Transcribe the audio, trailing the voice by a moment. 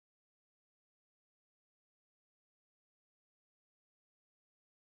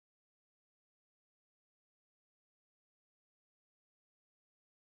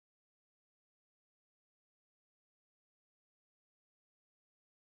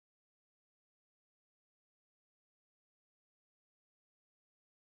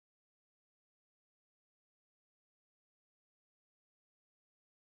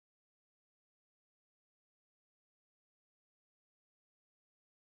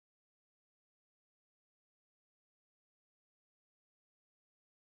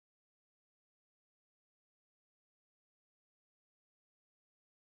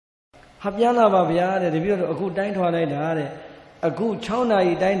Hapiana Babia, the review of a good time to another, a good Chona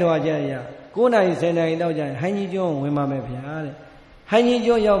time to Ajaya, Gona is saying I know Hani John, when Mamma Piare. Hani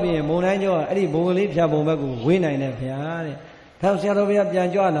John Yabi, Monajo, Eddie Boli, Jabomago, win I never Piare. Tausia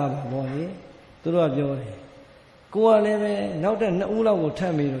Janjana, boy, to do joy. Go on, now that Ula will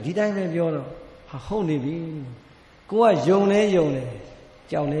tell me, did I have your holy be? Go on, Yone,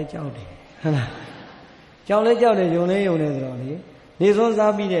 Jolly. Jolly, Yone, these ones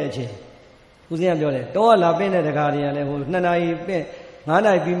are be there. Who's the ambulance? Don't love in the guardian, who's Nana,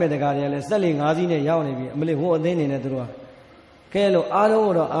 Nana be met the guardian, selling Azine Yauni, Millie, who are then in the drawer. Kelo,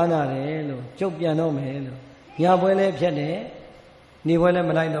 Alo, Anna, Chopiano, Melo, Yabuele, Piane, Niwele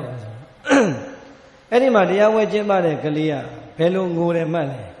Malino. Any Madia, Wajimade, Kalia, Pelu, Gure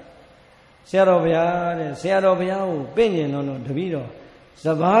Male, Serovia, Serovia, Pinion on the video.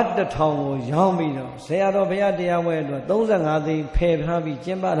 Sabat the town was Yamino, Serovia, the Away, those are the paid happy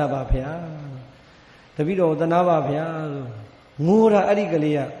Jimba Bapia. The video, the Navapia, Mura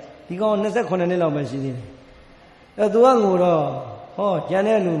Adicalia, the gone Nessa Conanella machine. The Duangura, oh,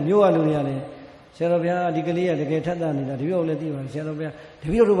 Janelu, New Aluniane, Serovia, Dicalia, the Gaetana, the Viola, Serovia, the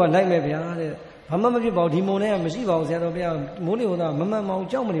Viola Nightmare. Mamma about Himone and Messiva, Serovia, Molioda, Mamma,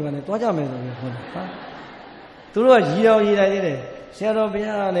 Germany, when it was a man. Through a year,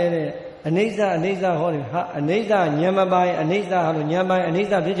 Serovia, Anesa, Holy, Anesa, Yamabai, Anesa, Yamai,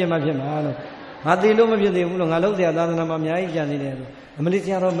 Anesa, Vijay, Hadilum of the Ulong, Alosia, Mamma, Janine,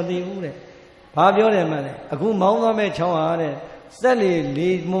 Militia of Madi, Pabio, a good Mama Choane, Sally,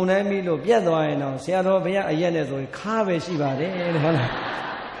 Lead Munamilo, Piadoino, Serovia, Ayenes, or Carve Shiva,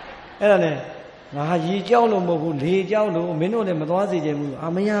 Elane. Yi Jalo Mogu, Lee Jalo, Mino de Madazi,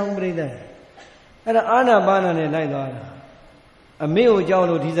 Amaya Umbrida. And Anna Banana Night. A meal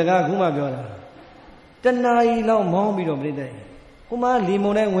Jalo, Tizaga Guma Gora. Then I love Mombi of the day. Huma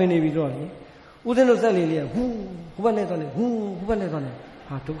Limone when he withdraw. Udeno Salilia, who let on it, who let on it?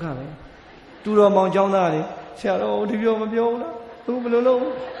 Ah, to come. To Mount Jonari, Shadow, the view of Viola, who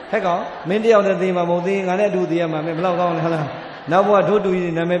below. Heck on, many of the thing about the I do the Mamma Blau on Hana. Now what do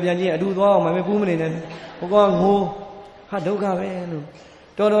you Namabian do all my woman in it? Who had Doga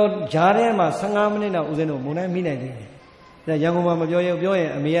Todo Jarema, Sangamina, Uzeno, Mona Mina. The young woman of Joy,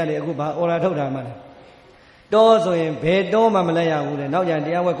 Amelia, Guba, or I told her man. Dozo in bed, Doma Malaya, would now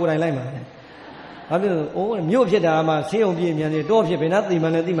Yandia, could I like man? I will, oh, Mupidama, Seal being and the door ship in nothing,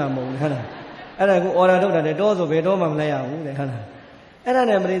 Manadima, and I go or I told her the doors of Bedoma Malaya, and I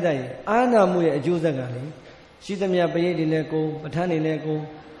never day. I know Muya Juzagali. She's a mere baby Neko, Batani Neko,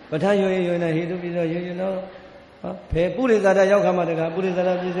 Batayo, you know. Puri that I Yokamaka, Puri that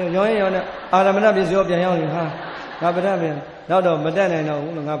I Yoyana, Aramana is your Piano, Nabatamian, now the Madana,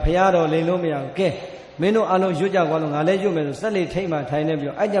 no, Piado, Lelumia, okay. Meno Alo Juja, one, I let you suddenly take my time.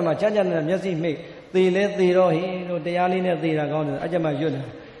 Ajama Chajan and Yasi make the let the Rohi, the Alina, the Ragon, Ajama Juna.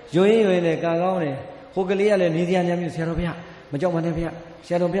 Joy in a Gagone, Hogalia, and Lydian Serovia, Majomanavia.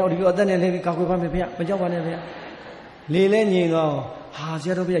 Serovia, you are then a heavy Kakupamia, Majomanavia. Lileni, no,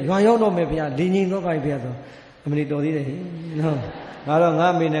 Serovia, you are no maybe, leaning no by Piazzo. I mean, no, I don't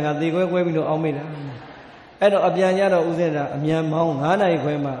have me, and I think we're going to Almeida. Edo Abiana Uzena, Miam Mount, Hana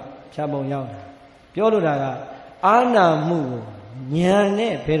Quema, Chabo Yao. Piodaga, Anna Mu,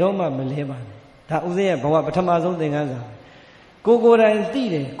 Nyane, Peroma Malema. That was there, but Tamazon thing as Gogo and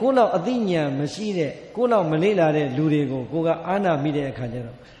Tide, Gola Adinia, Machine, Gola Malila, Ludigo, Goga Anna Media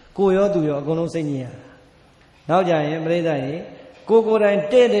Cajero. Go yo to your Gono Senia. Now Jay, Breda, Gogo and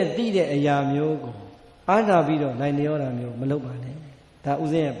Tede, Tide, a Yamiogo. Anna Vido, 90 Malobane. That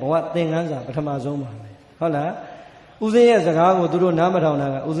was there, but what thing as a Tamazoma. Hola, Uzea Zagago, Duro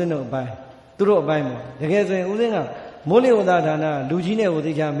Namatona, Uzeno by. Duro by more. The guys in Uzena, Molio, Lugine, with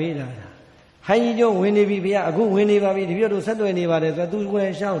the Jamida. Hayo, Winnie Bibia, a good Winnie Baby, if you do Sato anybody, that do go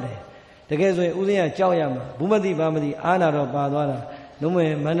and shout. The guys in Uzea, Choyama, Bumadi Bamadi, Anna of Badwana, no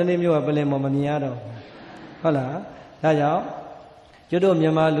way, Mananim, a Belemo Maniado. Hola, Tayo, Jodo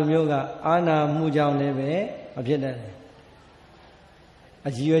Yama Lumioga, Anna Mujao Leve, a Piedad.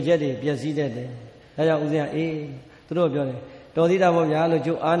 As you are jetty, Piazide. Tayo Uzea, through your Dodita Yalo,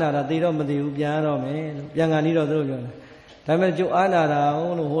 Jo Anna, they don't believe Piano, young Anito through. Time Jo Anna,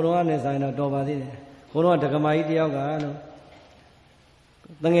 Horoan is I know Dobadi. Horoan Takamai Diogano.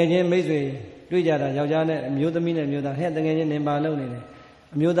 The engine Mazway, Tujada, Yajana, Mutamina, Muda, had the engine in Baloni.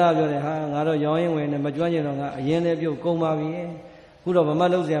 Muda, Aro Yoing, when the Majuan, a yen of you, Komavi, who of a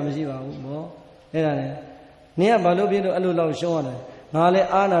Malusia Masiva, near Balubino Alula Shona. Nale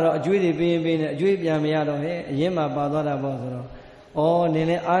Anna, a Judy being a Judy Yamiado, Yema Badara Bozoro. Oh,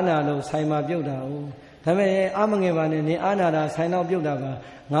 Nene Anna, Saima Buda, ဒါပေမဲ့အာမငယ်ပါနဲ့နင်အာနာတာဆိုင်တော့ပြုတ်တာပါ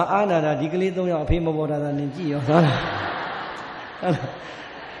ငါအာနာတာဒီကလေး၃ယောက်အဖေမပေါ်တာသာနင်ကြည့်ရောဟုတ်လား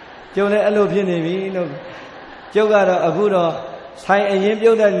ကျုပ်လည်းအဲ့လိုဖြစ်နေပြီလို့ကျုပ်ကတော့အခုတော့ဆိုင်အရင်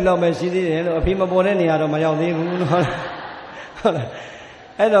ပြုတ်တဲ့လူလောက်ပဲရှိသေးတယ်လို့အဖေမပေါ်တဲ့နေရာတော့မရောက်သေးဘူးလို့ဟုတ်လား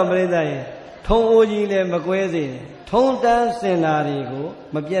အဲ့တော့ပြိဿရဲ့ထုံအိုးကြီးလည်းမကွဲစေနဲ့ထုံတန်းစင်လာတွေကို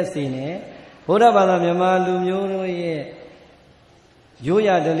မပြတ်စေနဲ့ဘုရားဘာသာမြန်မာလူမျိုးတို့ရဲ့ရိုးရ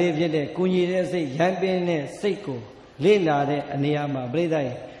ဓလေ့ဖြစ်တဲ့ကုညီတဲ့စိတ်ရမ်းပင်းတဲ့စိတ်ကိုလေ့လာတဲ့အနေအမှာပြိဿ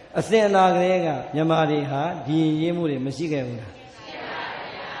ရဲ့အစဉ်အလာကလေးကမြန်မာတွေဟာဒီရေးမှုတွေမရှိခဲ့ဘူးလား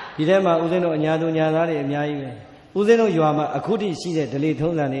ဒီထဲမှာဦးဇင်းတို့အညာသူညာသားတွေအများကြီးပဲဦးဇင်းတို့ရွာမှာအခုထိရှိတဲ့ဓလေ့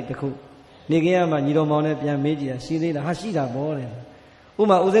ထုံးစံတွေတစ်ခုနေကင်းရမှာညီတော်မောင်နဲ့ပြန်မေးကြည့်တာရှိသေးလားဟာရှိတာပေါ့တဲ့ဥ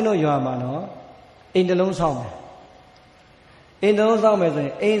မာဦးဇင်းတို့ရွာမှာနော်အိမ်တစ်လုံးဆောက်မယ်အိမ်တစ်လုံးဆောက်မယ်ဆိုရ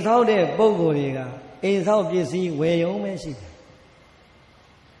င်အိမ်ဆောက်တဲ့ပုံကိုယ်တွေကအိမ်ဆောက်ပစ္စည်းဝယ်ရုံပဲရှိတယ်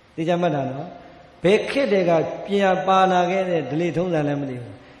ဒီကြမှတ်တာနော်ဘယ်ခေတ်တည်းကပြန်ပါလာခဲ့တဲ့ဓလေ့ထုံးစံလည်းမသိ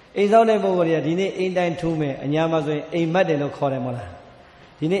ဘူးအိမ်ဆောက်တဲ့ပုံကိုယ်တွေကဒီနေ့အိမ်တိုင်းထူးမယ်အညာမှာဆိုရင်အိမ်မက်တယ်လို့ခေါ်တယ်မဟုတ်လား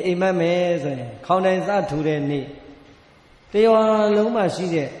ဒီနေ့အိမ်မက်မယ်ဆိုရင်ခေါင်းတိုင်းစထူတဲ့နေ့တရွာလုံးမှာရှိ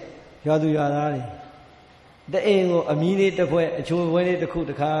တဲ့ရွာသူရွာသားတွေတအိမ်ကိုအမီးလေးတစ်ဖွဲအချိုးပွဲလေးတစ်ခု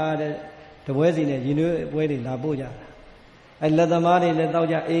တစ်ခါတဲ့တပွဲစီနဲ့ရင်နွေးပွဲတွေလာပို့ကြတာအဲလက်သမားတွေလည်းတောက်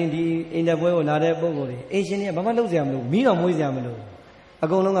ကြအိမ်ဒီအိမ်တဲ့ပွဲကိုလာတဲ့ပုံကိုယ်တွေအိမ်ရှင်တွေကဘာမှလုပ်စရာမလိုမီးတော်မွေးစရာမလိုအ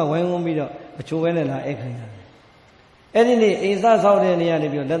ကုန်လုံးကဝိုင်းဝန်းပြီးတော့အချိုးပွဲနဲ့လာဧည့်ခံရတယ်အဲ့ဒီနေ့အိမ်စဆောက်တဲ့နေရာနေ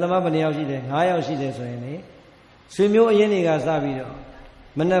ပြီးလက်သမားဘယ်နှယောက်ရှိတယ်9ယောက်ရှိတယ်ဆိုရင်လေဆွေမျိုးအရင်တွေကစပြီးတော့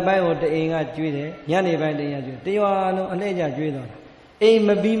မနက်ပိုင်းကိုတအိမ်ကကျွေးတယ်ညနေပိုင်းတအိမ်ကကျွေးတရွာလုံးအလှည့်ကျကျွေးသွားတာအိမ်မ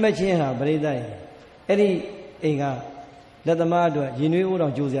ပြီးမချင်းဟာပရိသတ်ရဲ့အဲ့ဒီအိမ်ကလက်သမားအတွက်ရင်နွေးဦး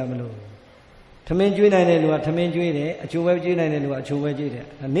တော်ကြိုးစရာမလိုထမင်းကျွေးနိုင်တဲ့လူကထမင်းကျွေးတယ်အချိုးပဲကျွေးနိုင်တဲ့လူကအချိုးပဲကျွေးတယ်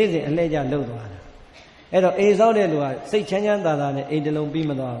နေ့စဉ်အလှည့်ကျလှုပ်သွားတာအဲ့တော့အိမ်ဆောက်တဲ့လူကစိတ်ချမ်းချမ်းသာသာနဲ့အိမ်တစ်လုံးပြီး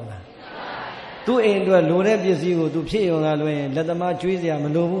မသွားဘူးလားသူ့အိမ်အတွက်လိုတဲ့ပစ္စည်းကိုသူဖြည့်ရုံကလွယ်ရင်လက်သမားကျွေးစရာမ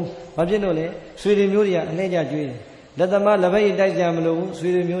လိုဘူးဘာဖြစ်လို့လဲဆွေတွေမျိုးတွေကအလှည့်ကျကျွေးတယ်လက်သမားလက်ဖက်ရည်တိုက်စရာမလိုဘူးဆွေ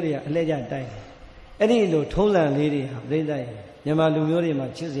တွေမျိုးတွေကအလှည့်ကျတိုက်တယ်အဲ့ဒီလိုထုံးစံလေးတွေဟာပြိဿရဲ့မြန်မာလူမျိုးတွေမှာ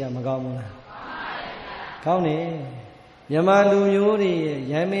ချစ်စရာမကောင်းဘူးလားကောင်းတယ်မြန်မာလူမျိုးတွေရဲ့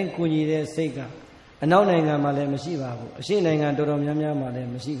ရမ်းမင်းကူညီတဲ့စိတ်ကအနောက်နိုင်ငံမှာလည်းမရှိပါဘူးအရှေ့နိုင်ငံတော်တော်များများမှာလည်း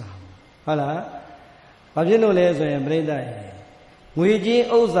မရှိပါဘူးဟုတ်လားဘာဖြစ်လို့လဲဆိုရင်ပြိဿရဲ့ငွေကြေး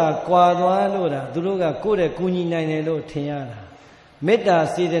ဥစ္စာကွာသွားလို့တာသူတို့ကကိုယ့်တဲ့ကူညီနိုင်တယ်လို့ထင်ရတာမေတ္တာ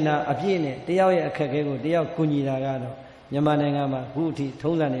စေတနာအပြည့်နဲ့တယောက်ရဲ့အခက်အခဲကိုတယောက်ကူညီတာကတော့မြန်မာနိုင်ငံမှာအခုအထိ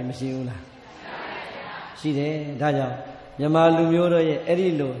ထုံးစံနေမရှိဘူးလားရှိတယ်ဒါကြောင့်မြန်မာလူမျိုးတို့ရဲ့အဲ့ဒီ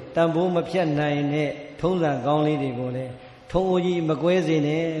လိုတန်ဖိုးမဖြတ်နိုင်တဲ့ထုံးစံကောင်းလေးတွေကိုလည်းထုံးအိုးကြီးမကွဲစေ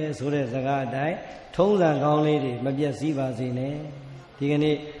နဲ့ဆိုတဲ့စကားအတိုင်းထုံးစံကောင်းလေးတွေမပြတ်စည်းပါစေနဲ့ဒီက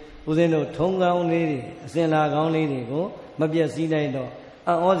နေ့ဦးဇင်းတို့ထုံးကောင်းလေးတွေအစဉ်လာကောင်းလေးတွေကိုမပြတ်စည်းလိုက်တော့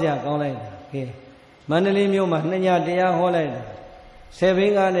အံ့ဩစရာကောင်းလိုက်တာကဲမန္တလေးမြို့မှာ2ညတရားဟောလိုက်တာ10ဘ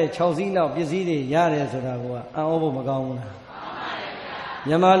င်းကားနဲ့6စီးလောက်ပစ္စည်းတွေရတယ်ဆိုတာကအံ့ဩဖို့မကောင်းဘူးလား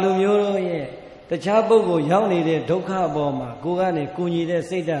မြန်မာလူမျိုးတို့ရဲ့တခြားပုဂ္ဂိုလ်ရောက်နေတဲ့ဒုက္ခအပေါ်မှာကိုယ်ကနေကူညီတဲ့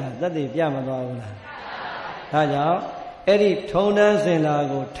စိတ်ဓာတ်ဟာသက်သေပြမသွားဘူးလားဒါကြောင့်အဲ့ဒီထုံတန်းစင်လာ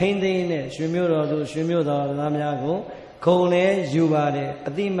ကိုထိမ့်သိမ့်နဲ့ရွှေမျိုးတော်သူရွှေမျိုးတော်သားများကိုခုံလဲယူပါတယ်အ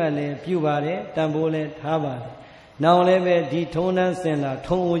တိမတ်လဲပြုပါတယ်တန်ဖိုးလဲထားပါတယ်နောင်လည်းပဲဒီထုံတန်းစင်လာ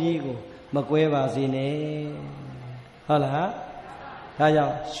ထုံအိုကြီးကိုမကွဲပါစေနဲ့ဟုတ်လားဒါကြော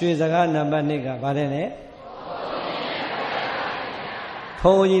င့်ရွှေစကားနံပါတ်1ကဗါတဲ့နဲ့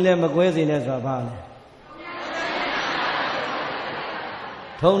ထုံအိုကြီးလည်းမကွဲစေနဲ့ဆိုတာဘာလဲ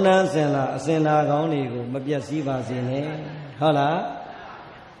ထုံတန်းစင်လာအစင်လာကောင်းတွေကိုမပြတ်စည်းပါစေနဲ့ဟုတ်လား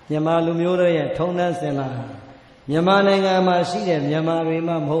မြန်မာလူမျိုးတို့ရဲ့ထုံတန်းစင်လာမြန်မာနိုင်ငံမှာရှိတဲ့မြန်မာတွေ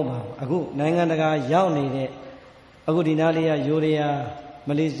မှမဟုတ်ပါဘူးအခုနိုင်ငံတကာရောက်နေတဲ့အခုဒီနားလေးကယိုရီးယားမ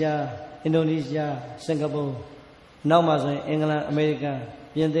လေးရှားအင်ဒိုနီးရှားစင်ကာပူနောက်မှဆိုရင်အင်္ဂလန်အမေရိကန်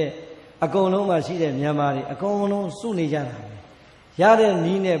ပြင်သစ်အကုန်လုံးမှာရှိတဲ့မြန်မာတွေအကုန်လုံးစုနေကြတာပဲရတဲ့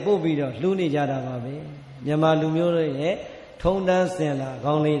နီးနဲ့ပို့ပြီးတော့လှူနေကြတာပါပဲမြန်မာလူမျိုးတွေရဲ့ထုံတန်းစင်လာ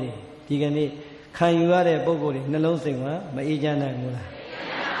ခေါင်းလေးတွေဒီကနေ့ခံယူရတဲ့ပုံကိုယ်တွေနှလုံးစိမ်ကမအေးချမ်းနိုင်ဘူးလား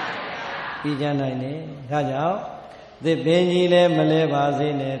အေးချမ်းနိုင်တယ်ဒါကြောင့်သစ်ပင်ကြီးလည်းမလဲပါစေ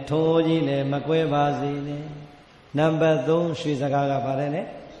နဲ့ထိုးကြီးလည်းမကွဲပါစေနဲ့နံပါတ်3ရွှေစကားကပါတယ်နဲ့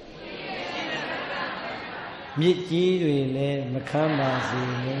မြစ်ကြီးတွေလည်းမခမ်းပါစေ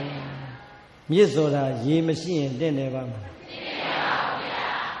နဲ့မြစ်ဆိုတာရေမရှိရင်တင့်တယ်ပါမလား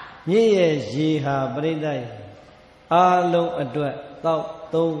မြစ်ရဲ့ရေဟာပြိတ္တရဲ့အားလုံးအတွက်တောက်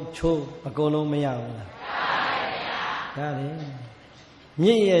သုံးချိုးအကုန်လုံးမရဘူးလားဒါလေမြ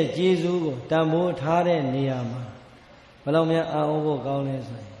စ်ရဲ့ကျေးဇူးကိုတန်ဖိုးထားတဲ့နေရာမှာဘယ်လောက်များအာဩဖို့ကောင်းလဲ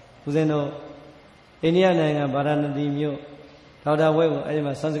ဆိုရင်ဦးဇင်းတို့အိန္ဒိယနိုင်ငံဗာရာဏသီမြို့ဒေါက်တာဝဲကိုအဲဒီ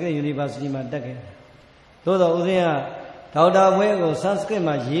မှာ Sanskrit University မှာတက်ခဲ့တယ် သို့တော့ဦးဇင်းကဒေါက်တာဘွဲကိုဆန်စကရစ်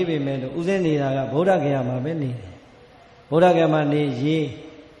မှာရေးပေမဲ့လို့ဦးဇင်းနေတာကဗုဒ္ဓဂယာမှာပဲနေတယ်ဗုဒ္ဓဂယာမှာနေရေး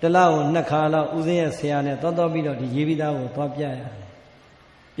တလကို2 ခါလောက်ဦးဇင်းရဲ့ဆရာနဲ့သွားပြီးတော့ဒီရေးပြီးသားကိုသွားပြရတယ်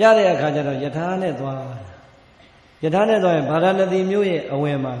ပြတဲ့အခါကျတော့ယထာနဲ့သွားယထာနဲ့သွားရင်ဗာရာဏသီမြို့ရဲ့အဝ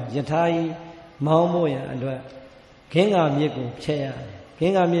င်မှာယထာကြီးမောင်းဖို့ရအတွက်ခင်း္ကာမြစ်ကိုဖြတ်ရတယ်ခ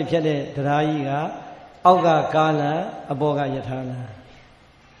င်း္ကာမြစ်ဖြတ်တဲ့တရားကြီးကအောက်ကကားလမ်းအပေါ်ကယထာလမ်း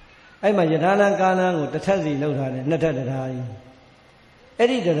အဲ့မှာယထာလမ်းကားလမ်းကိုတစ်ထပ်စီလှုပ်ထားတယ်2 ထပ်တရားကြီးအဲ့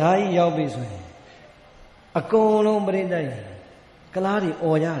ဒီတရားကြီးရောက်ပြီဆိုရင်အကုန်လုံးပြိတ္တရဲ့ကလားတွေ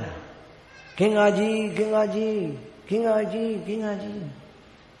អော်ရတာခင်း္ကာကြီးခင်း္ကာကြီးခင်း္ကာကြီးခင်း္ကာကြီး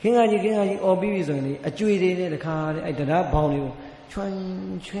ခင်း္ကာကြီးခင်း္ကာကြီးអော်ပြီးပြီဆိုရင်လေအကျွေတွေနဲ့တခါတဲ့အဲ့တရားဘောင်တွေကိုချွန်း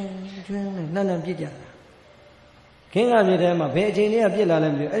ချွန်းချွန်းနဲ့နှံ့ပြစ်ကြတာခင်း္ကာမြေထဲမှာဘယ်အချိန်လေးကပြစ်လာလဲ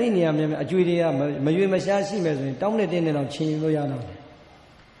မသိဘူးအဲ့ဒီနေရာမြဲအကျွေတွေကမရွေမရှားရှိမယ်ဆိုရင်တောင်းနဲ့တင်းနဲ့တော့ချင်းလို့ရတော့တယ်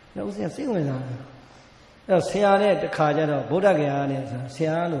နောက်ဦးစင်စိတ်ဝင်စားတယ်အဲ့တော့ဆရာနဲ့တခါကျတော့ဗုဒ္ဓဂယာနဲ့ဆ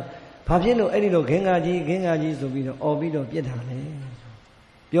ရာလို့ဘာဖြစ်လို့အဲ့ဒီလိုခင်း္ကာကြီးဆိုပြီးတော့អော်ပြီးတော့ပြစ်တာလဲ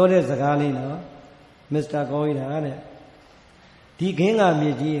ပြောတဲ့စကားလေးနော်မစ္စတာကောကြီးတာတဲ့ဒီခင်း္ကာ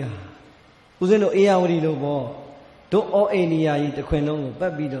မြေကြီးဟာဦးဇင်းတို့အေယဝတီလို့ပေါ့တို့ဩအိန္ဒိယကြီးတစ်ခွင်လုံးကိုပ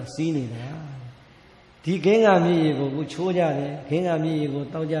တ်ပြီးတော့စီးနေတာဒီခင်း္ကာမြေကြီးကိုချိုးကြတယ်ခင်း္ကာမြေကြီးကို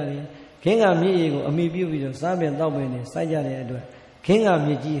တောက်ကြတယ်ခင်း္ကာမြေကြီးကိုအမိပြုပြီးတော့စားပင်တောက်ပင်နဲ့စိုက်ကြတဲ့အတွက်ခင်း္ကာ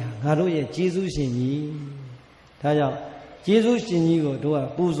မြေကြီးဟာငါတို့ရဲ့ကျေးဇူးရှင်ကြီးဒါကြောင့်ကျေးဇူးရှင်ကြီးကိုတို့က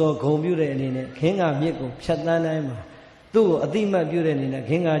ပူဇော်ဂုဏ်ပြုတဲ့အနေနဲ့ခင်း္ကာမြစ်ကိုဖြတ်တန်းတိုင်းမှာသူ့ကိုအတိမတ်ပြုတဲ့အနေနဲ့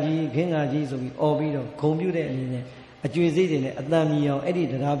ခင်း္ကာကြီးဆိုပြီးអော်ပြီးတော့ဂုဏ်ပြုတဲ့အနေနဲ့အကျွေစိတ်တွေနဲ့အတန်မြည်အောင်အဲ့ဒီ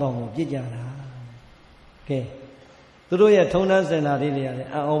တရားပေါင်းကိုပြစ်ကြတာကဲသူတို့ရဲ့ထုံးတမ်းစင်တာလေးတွေရတယ်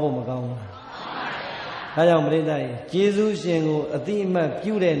အံ့ဩဖို့မကောင်းဘူးဒါကြောင့်ပရိသတ်ကြီးကျေးဇူးရှင်ကိုအတိအမှတ်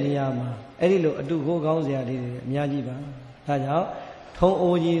ပြုတဲ့နေရာမှာအဲ့ဒီလိုအတူကိုကောင်းစရာလေးတွေအများကြီးပါဒါကြောင့်ထုံး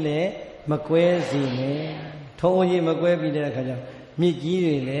အိုးကြီးလည်းမကွဲစေနဲ့ထုံးအိုးကြီးမကွဲပြီးတဲ့အခါကျမြစ်ကြီး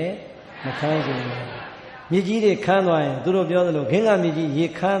တွေလည်းမခန်းစေနဲ့မြစ်ကြီးတွေခန်းသွားရင်သူတို့ပြောသလိုခင်း္ကာမြစ်ကြီးရေ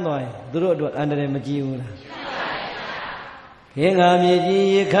ခန်းသွားရင်သူတို့အတွက်အန္တရာယ်မကြီးဘူးလားခင်း္ကာမြစ်ကြီး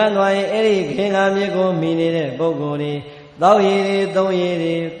ရေခန်းသွားရင်အဲ့ဒီခင်း္ကာမြစ်ကိုမိနေတဲ့ပုဂ္ဂိုလ်တွေတောက်ရည်တွေသုံးရည်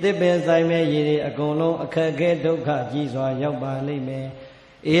တွေသစ်ပင်ဆိုင်မဲ့ရည်တွေအကုန်လုံးအခက်အခဲဒုက္ခကြီးစွာရောက်ပါလိမ့်မယ်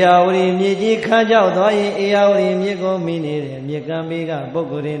ဧရာဝတီမြစ်ကြီးခန်းကြောက်သွားရင်ဧရာဝတီမြစ်ကိုမိနေတဲ့မြစ်ကမ်းဘေးကပုဂ္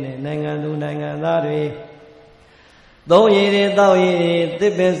ဂိုလ်တွေနဲ့နိုင်ငံသူနိုင်ငံသားတွေသုံးရည်တွေတောက်ရည်တွေသ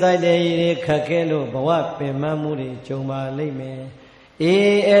စ်ပင်ဆိုင်တဲ့ရည်တွေခက်ခဲလို့ဘဝပင်မမှုတွေကြုံပါလိမ့်မယ်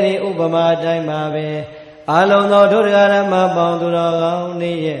အေးအဲ့ဒီဥပမာအတိုင်းပါပဲအာလုံသောဒုက္ခရမပေါင်းသူတော်ကောင်း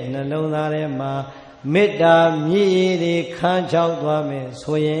တွေရဲ့နှလုံးသားထဲမှာမေတ္တာမြည်ရည်တွေခန်းချောက်သွားမယ်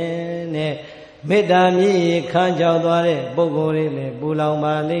ဆိုရင်နဲ့မေတ္တာမြည်ရည်ခန်းချောက်သွားတဲ့ပုဂ္ဂိုလ်တွေလည်းပူလောင်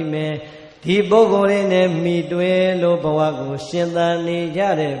ပါလိမ့်မယ်ဒီပုဂ္ဂိုလ်တွေနဲ့မိတွဲလို့ဘဝကိုရှင်သန်နေကြ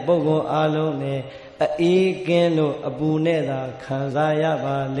တဲ့ပုဂ္ဂိုလ်အလုံးနဲ့အေးကင်းလို့အပူနဲ့သာခံစားရ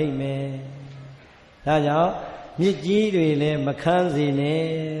ပါလိမ့်မယ်ဒါကြောင့်မြစ်ကြီးတွေလည်းမခန်းစေနဲ့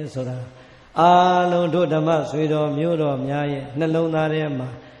ဆိုတာအာလုံးတို့ဓမ္မဆွေတော်မျိုးတော်များရဲ့နှလုံးသားထဲမှာ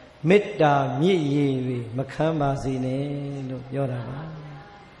မေတ္တာမြစ်ရည်တွေမခန်းပါစေနဲ့လို့ပြောတာပါ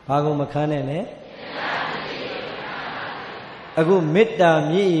ဘာကိုမခန်းနဲ့လဲအခုမေတ္တာ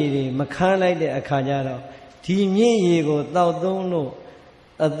မြစ်ရည်တွေမခန်းလိုက်တဲ့အခါကျတော့ဒီမြစ်ရည်ကိုတောက်သုံးလို့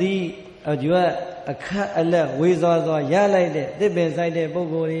အသီးအကျွတ်အခက်အလက်ဝေစွာစွာရလိုက်တဲ့သစ်ပင်ဆိုင်တဲ့ပုဂ္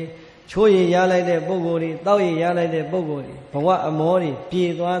ဂိုလ်တွေချိုးရည်ရလိုက်တဲ့ပုဂ္ဂိုလ်တွေတောက်ရည်ရလိုက်တဲ့ပုဂ္ဂိုလ်တွေဘဝအမောတွေပြေ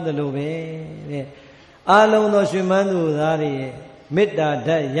သွားသလိုပဲတဲ့အာလုံးသောရွှေမန်းသူသားတွေရဲ့မေတ္တာ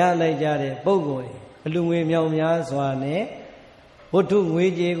ဓာတ်ရလိုက်ကြတဲ့ပုဂ္ဂိုလ်တွေအလူငွေမြောင်များစွာနဲ့ဝတ္ထုငွေ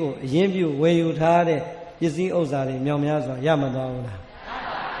ကြေးကိုအရင်ပြုဝယ်ယူထားတဲ့ပစ္စည်းဥစ္စာတွေမြောင်များစွာရမသွားဘူးလား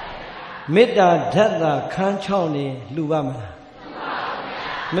မေတ္တာဓာတ်သာခန်းချောင်းနေလှူပါမလား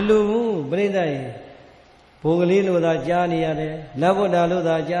မလှူဘူးပြိဿရဲ့ဘိုးကလေးလို့သာကြားနေရတယ်လက်ဝတ်တာလို့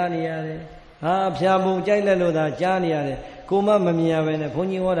သာကြားနေရတယ်ဟာဖြာပုံကြိုက်လက်လို့သာကြားနေရတယ်ကိုမမမြင်ရပဲနဲ့ဘုန်း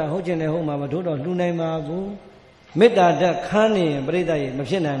ကြီးဟောတာဟုတ်ချင်တယ်ဟုတ်မှာမတို့တော့လှူနိုင်ပါဘူးမေတ္တာဓာတ်ခန်းနေရင်ပြိဿရဲ့မ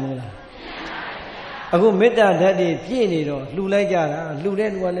ဖြစ်နိုင်ဘူးလားအခုမေတ္တာဓာတ်တွေပြည့်နေတော့လှူလိုက်ကြတာလှူတဲ့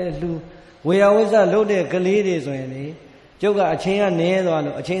လူကလည်းလှူဝေယဝိဇ္ဇလုပ်တဲ့ကလေးတွေဆိုရင်လေကျုပ်ကအချိန်ကနည်းသွား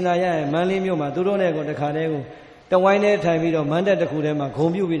လို့အချိန်သာရရင်မန္တလေးမြို့မှာသူတို့နဲ့ကိုတခါတည်းကိုတဝိုင်းနဲ့ထိုင်ပြီးတော့မန်းတက်တစ်ခုထဲမှာဂုံ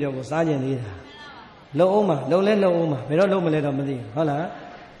ပြုတ်ပြီးတော့ကိုစားကြင်သေးတာလုံအောင်မှာလုံလဲလုံအောင်မှာဘယ်တော့လုံမလဲတော့မသိဘူးဟုတ်လား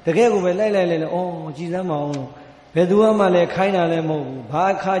တကယ်ကိုပဲလိုက်လဲအော်ကြည်စမ်းမအောင်ဘယ်သူမှလည်းခိုင်းတာလည်းမဟုတ်ဘူးဘာ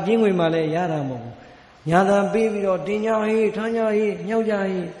အခါချင်းငွေမှလည်းရတာမဟုတ်ဘူးညာသာပေးပြီးတော့တင်ညာဟေးထမ်းညာဟေးမြောက်ကြ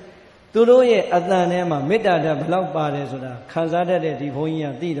ဟေးသူတို့ရဲ့အတန်ထဲမှာမေတ္တာဓာတ်ဘလောက်ပါတယ်ဆိုတာခံစားတတ်တဲ့ဒီဘုန်း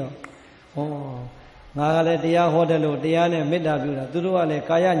ကြီးကသိတော့ဟောငါကလည်းတရားဟောတယ်လို့တရားနဲ့မေတ္တာပြုတာသူတို့ကလည်း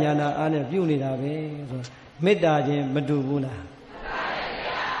ကာယညာနာအားနဲ့ပြုနေတာပဲဆိုမေတ္တာချင်းမတူဘူးလား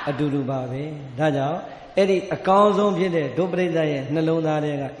အတူတူပါပဲဒါကြောင့် အဲ့ဒီအကောင်းဆုံးဖြစ်တဲ့ဒုပရိသတ်ရဲ့နှလုံးသား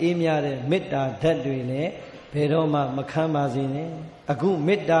တွေကအေးမြတဲ့မေတ္တာဓာတ်တွေနဲ့ဘယ်တော့မှမခမ်းပါစေနဲ့အခု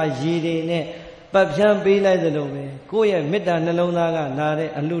မေတ္တာရည်တွေနဲ့ပတ်ဖြန်းပေးလိုက်သလိုပဲကိုယ့်ရဲ့မေတ္တာနှလုံးသားကလာတဲ့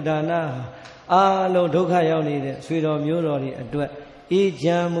အလှူဒါနဟာအားလုံးဒုက္ခရောက်နေတဲ့ဆွေတော်မျိုးတော်တွေအတွက်အေးချ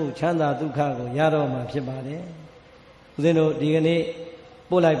မ်းမှုချမ်းသာဒုက္ခကိုရတော့မှာဖြစ်ပါတယ်ဦးဇင်းတို့ဒီကနေ့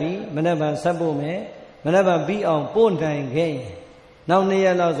ပို့လိုက်ပြီမနေ့ကဆက်ပို့မယ်မနေ့ကပြီးအောင်ပို့နိုင်ခဲ့ရင်နောက်2ရ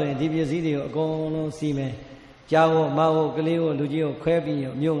က်လောက်ဆိုရင်ဒီပစ္စည်းတွေကိုအကုန်လုံးစီးမယ်ကြားဖို့မဟုတ်ကလေးကိုလူကြီးကိုခွဲပြီး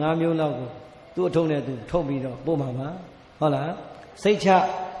မြို့5မျိုးလောက်ကိုသူ့အထုံးနဲ့သူထုတ်ပြီးတော့ပို့မှာပါဟုတ်လားစိတ်ချ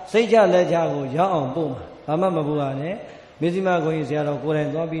လက်ချကိုရောက်အောင်ပို့မှာဘာမှမပူပါနဲ့မေဇိမခွန်ကြီးဆရာတော်ကိုယ်တို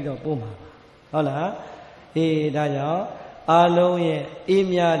င်သွားပြီးတော့ပို့မှာဟုတ်လားအေးဒါကြောင့်အာလုံးရဲ့အေး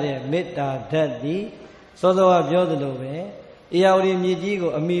မြတဲ့မေတ္တာဓာတ်သည်စောစောကပြောသလိုပဲဧရာဝတီမြစ်ကြီး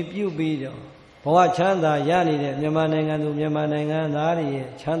ကိုအမိပြုပြီးတော့ဘဝချမ်းသာရနေတဲ့မြန်မာနိုင်ငံသူမြန်မာနိုင်ငံသားတွေရဲ့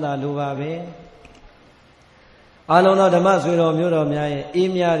ချမ်းသာလိုပါပဲအာလုံးသောဓမ္မဆွေတော်မျိုးတော်များရဲ့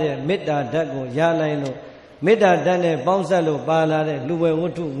အေးမြတဲ့မေတ္တာဓာတ်ကိုရလိုက်လို့မေတ္တာဓာတ်နဲ့ပေါင်းဆက်လို့ပါလာတဲ့လူဝဲဝ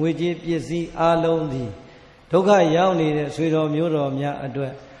တ္ထုငွေကြေးပစ္စည်းအာလုံးသည်ဒုက္ခရောက်နေတဲ့ဆွေတော်မျိုးတော်များအတွ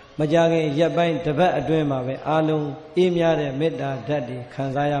က်မကြခင်ရက်ပိုင်းတစ်ပတ်အတွင်းမှာပဲအာလုံးအေးမြတဲ့မေတ္တာဓာတ်တွေခံ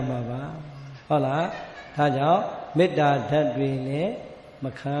စားရမှာပါဟုတ်လားဒါကြောင့်မေတ္တာဓာတ်တွေလည်းမ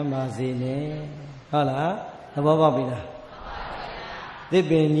ခံပါစေနဲ့ဟုတ်လားသဘောပေါက်ပြီလားသစ်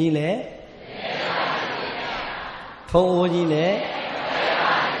ပင်ကြီးလည်းထုံအိုးကြီးလည်း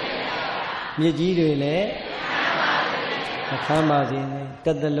မြစ်ကြီးတွေလည်းမခံပါစေနဲ့တ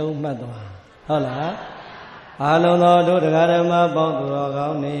စ်သလုံးမှတ်သွားဟုတ်လားအာလုံးသောတို့တရားဓမ္မပေါင်းသူတော်ကော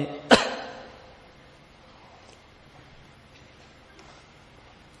င်းနေ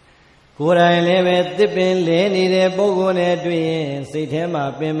ကိုယ်တိုင်လည်းပဲသစ်ပင်လဲနေတဲ့ပုဂ္ဂိုလ်နဲ့တွေ့ရင်စိတ်ထဲမှာ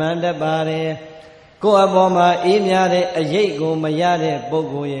ပင်ပန်းတတ်ပါတယ်ကိုယ်အပေါ်မှာအေးမြတဲ့အရိပ်ကိုမရတဲ့ပုဂ္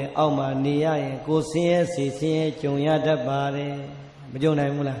ဂိုလ်ရဲ့အောက်မှာနေရရင်ကိုယ်ဆင်းရဲစီဆင်းရဲကြုံရတတ်ပါတယ်မကြုံနို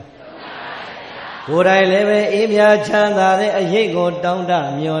င်ဘူးလားကိုယ်တိုင်လည်းပဲအေးမြချမ်းသာတဲ့အရိပ်ကိုတောင်းတ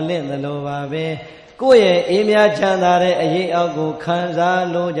မျှော်လင့်သလိုပါပဲကိုယ့်ရဲ့အေးမြချမ်းသာတဲ့အရိပ်အောက်ကိုခံစား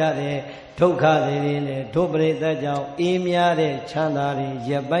လို့ကြတဲ့ဒုက္ခတွေနဲ့ဒုပရိသတ်ကြောင့်အေးမြတဲ့ချမ်းသာတွေ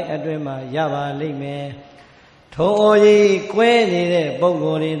ရပ်ပိုင်းအတွင်းမှာရပါလိမ့်မယ်ထုံအိုကြီးကွဲနေတဲ့ပုဂ္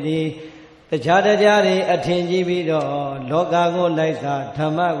ဂိုလ်တွေသည်တခြားတွေအထင်ကြီးပြီးတော့လောကကိုလိုက်စားဓ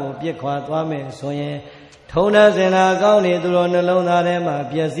မ္မကိုပြစ်ခွာသွားမယ်ဆိုရင်ထုံတစင်လာကောင်းနေသူတို့နှလုံးသားထဲမှာ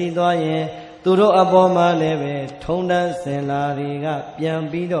ပျက်စီးသွားရင်သူတို့အပေါ်မှာလည်းပဲထုံတစင်လာတွေကပြန်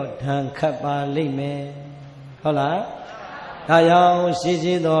ပြီးတော့ဒဏ်ခတ်ပါလိမ့်မယ်ဟုတ်လားဒါကြောင့်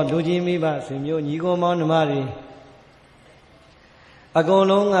ရှိသောလူကြီးမိဘဆွေမျိုးညီကိုမောင်နှမတွေအကုန်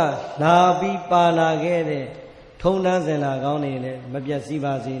လုံးကလာပြီးပါလာခဲ့တဲ့ထုံတန်းစင်လာကောင်းနေလေမပြတ်စည်း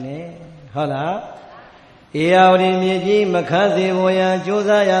ပါစေနဲ့ဟုတ်လားဧရာဝတီမြေကြီးမခန့်စေဖို့ရန်ကြိုး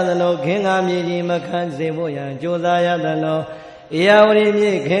စားရသလိုခင်္ဃာမြေကြီးမခန့်စေဖို့ရန်ကြိုးစားရသလိုဧရာဝတီ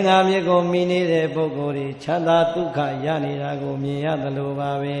မြေခင်္ဃာမြေကိုမိနေတဲ့ပုဂ္ဂိုလ်တွေချမ်းသာဒုက္ခရနေတာကိုမြင်ရသလို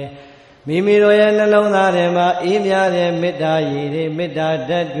ပါပဲမိမိတို့ရဲ့နှလုံးသားထဲမှာအေးမြတဲ့မေတ္တာရည်တွေမေတ္တာ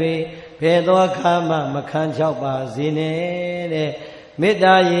ဓာတ်တွေဘယ်သောအခါမှမခန့်ချောက်ပါစေနဲ့တဲ့မေတ္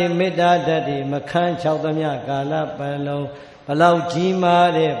တာရည်မေတ္တာဓာတ်တွေမခန့်ချောက်သမျှကာလပတ်လုံးဘလောက်ကြီးမား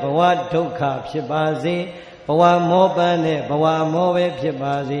တဲ့ဘဝဒုက္ခဖြစ်ပါစေဘဝမောပန်းတဲ့ဘဝမောပဲဖြစ်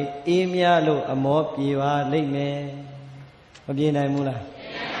ပါစေအေးမြလို့အမောပြေပါလိမ့်မယ်မပြေနိုင်ဘူးလား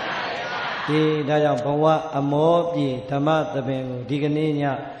ဒီဒါကြောင့်ဘဝအမောပြေဓမ္မသဘင်ကိုဒီကနေ့ည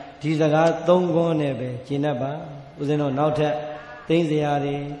ဒီစကား3ခွန်းနဲ့ပဲကျင့်တတ်ပါဦးဇင်းတို့နောက်ထပ်သိစရာ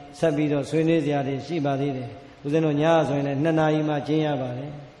တွေဆက်ပြီးတော့ဆွေးနွေးစရာတွေရှိပါသေးတယ်ဦးဇင်းတို့ညဆိုရင်လည်း2နာရီမှကျင့်ရပါတ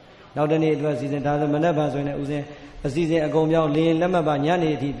ယ်နောက်တနေ့အတွက်စီစဉ်ဒါဆိုမနက်ဖြန်ဆိုရင်လည်းဦးဇင်းအစီအစဉ်အကုန်ပြောင်းလင်းလက်မှတ်ပါညနေ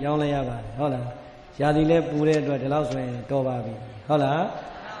အထိပြောင်းလဲရပါတယ်ဟုတ်လားရာသီလည်းပူတဲ့အတွက်ဒီလောက်ဆိုရင်တော်ပါပြီဟုတ်လား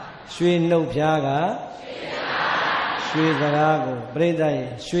ရွှေနှုတ်ဖျားကရွှေစကားကိုပြိဿရဲ့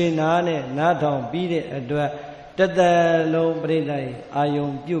ရွှေနာနဲ့နားထောင်ပြီးတဲ့အတွက်တသက်လုံးပြိဿရဲ့အာယုံ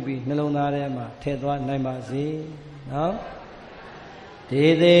ပြုတ်ပြီးနှလုံးသားထဲမှာထည့်သွားနိုင်ပါစေနော်ဒေ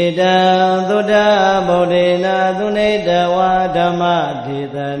သေတံသုဒ္ဓဗုဒ္ဓေနာသုနေတဝါဓမ္မဒေ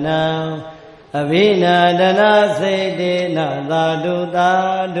သနံအဘိနာဒနာစေတေနသာဓုသာ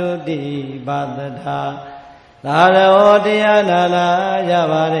ဓုတိပါတထာသာရောတရားနာလာရ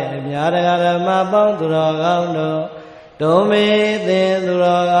ပါတဲ့အမြာတရားဓမ္မပေါင်းသူတော်ကောင်းတို့ဒုမေသင်သူ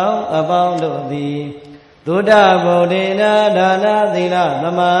တော်ကောင်းအပေါင်းတို့သည်သုဒ္ဓဗုဒ္ဓေနာဒါနသီလသ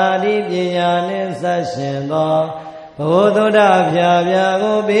မာဓိပညာနှင့်ဆက်ရှင်သောဘုသုဒ္ဓဖြာဖြာ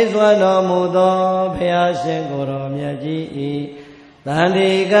ကိုပေးစွမ်းတော်မူသောဘုရားရှင်ကိုယ်တော်မြတ်ကြီး၏တန်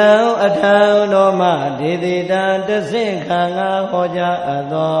တိကံအထံတော်မှဒေတိတံတဆင့်ခံငါဟောကြားအပ်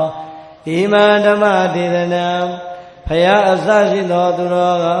သောဣမံဓမ္မဒေသနံဖ ယားအစရှိသောသူ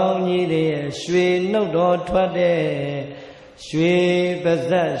တော်ကောင်းကြီးတွေရဲ့ရွှေနှုတ်တော်ထွက်တဲ့ရွှေပါ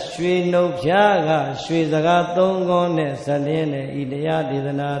ဇက်ရွှေနှုတ်ဖြားကရွှေစကားသုံးခွန်းနဲ့ဇလင်းနဲ့ဤတရားဒေသ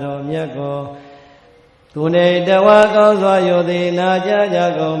နာတော်မြတ်ကိုသူနေတဝါကောင်းစွာယောသိနာကြကြ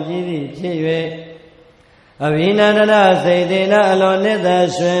ကုန်ပြီးပြီဖြစ်၍အဘိနန္ဒနာစိတ်တေနအလွန်နှစ်သက်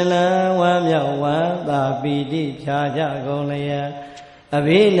ရွှင်လန်းဝမ်းမြောက်ဝမ်းသာပီတိဖြာကြကုန်လျက်အ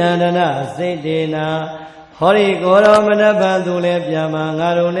ဘိနန္ဒနာစိတ်တေနဟောဒီကိုယ်တော်မနဗံသူလည်းပြန်မှာငါ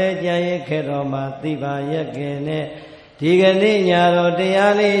တို့လည်းကြံရစ်ခဲ့တော်မှာသိပါရဲ့ကဲနဲ့ဒီကနေ့ညတော်တ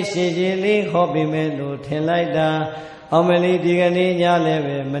ရားလေးရှင်းရှင်းလေးဟောပြီးမယ်လို့ထင်လိုက်တာအောင်မလေးဒီကနေ့ညလည်း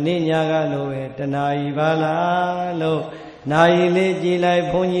ပဲမနေ့ညကလိုပဲတနာ E ပါလားလို့နာယီလေးကြည်လိုက်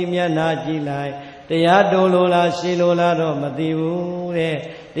ဘုန်းကြီးမျက်နှာကြည်လိုက်တရားတိုးလို့လားရှင်းလို့လားတော့မသိဘူးတဲ့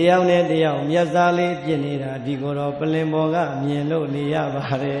တယောက်နဲ့တယောက်မျက်စားလေးပြစ်နေတာဒီကိုယ်တော်ပလင်ပေါ်ကမြင်လို့နေရပါ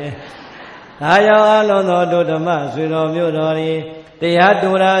တယ်ဒါကြောင့်အလုံးသောတို့ဓမ္မဆွေတော်မျိုးတော်တွေတရား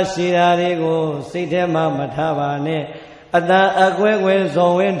တူတာရှိတာတွေကိုစိတ်ထဲမှာမထားပါနဲ့အတန်အကွဲကွဲ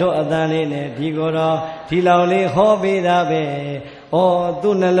ဇော်ဝင်းတို့အတန်လေးနဲ့ဒီကိုယ်တော်ဒီလောက်လေးဟောပေးတာပဲဩ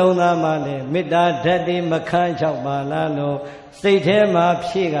သူ့နှလုံးသားမှာလည်းမေတ္တာဓာတ်တွေမခန်းချောက်ပါလားလို့စိတ်ထဲမှာ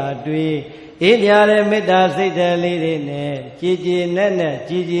ဖြည့်ကတွေးအေးပြတဲ့မေတ္တာစိတ်ဓာတ်လေးတွေနဲ့ကြည်ကြည်နဲ့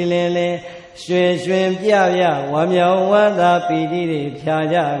ကြည်ကြည်လင်းလင်းရွှင်ရွှင်ပြပြဝမ်းမြောက်ဝမ်းသာပီတိတွေဖြာ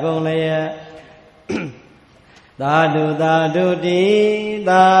ကြကုန်လျက်သာဓုသာဓုတိ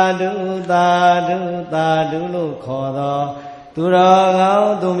သာဓုသာဓုသာဓုလို့ခေါ်သောသူတော်ကော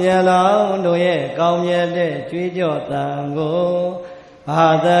င်းသူမြတ်လောင်းတို့ရဲ့ကောင်းမြတ်တဲ့ကြွေးကြော်တန်ကိုဘာ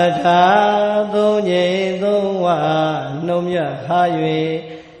သထာသုံးငိမ်သုံးဝနှုံမြတ်ဟာ၍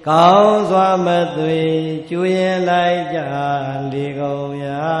ကောင်းစွာမသွေကျွေးရင်လိုက်ကြလေကုန်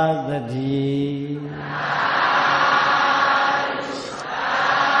ရာသတိ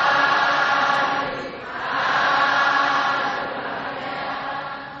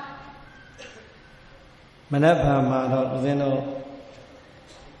မနက်ဖြန်မှာတော့ဦးဇင်းတို့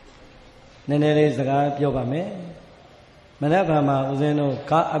နည်းနည်းလေးစကားပြောပါမယ်မနက်ဖြန်မှာဦးဇင်းတို့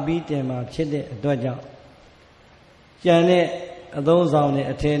ကားအပီးတင်မှာဖြစ်တဲ့အတွက်ကြောင့်ကြံတဲ့အသုံးဆောင်နဲ့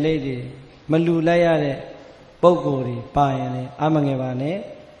အထည်လေးတွေမလူလိုက်ရတဲ့ပုံကိုယ်တွေပါရင်လည်းအမငယ်ပါနဲ့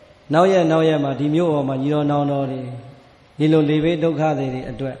နောက်ရက်မှာဒီမျိုးပေါ်မှာညီတော်နောင်တော်တွေဒီလိုလေဘေးဒုက္ခတွေ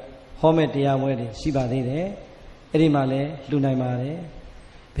အတွက်ဟောမဲ့တရားပွဲတွေရှိပါသေးတယ်အဲ့ဒီမှာလည်းလှူနိုင်ပါတယ်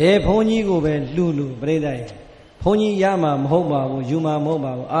ဘယ်ဘုန်းကြီးကိုပဲလှူပြိဿရဲ့ဘုန်းကြီးရမှာမဟုတ်ပါဘူးယူမှာမဟုတ်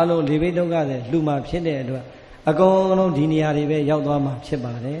ပါဘူးအားလုံးလေဘေးဒုက္ခတွေလှူမှာဖြစ်တဲ့အတွက်အကုန်လုံးဒီနေရာတွေပဲရောက်သွားမှာဖြစ်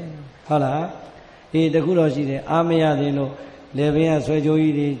ပါတယ်ဟုတ်လားဒီတခုတော့ရှိတယ်အားမရသေးလို့လေပင်ကဆွဲကြိုး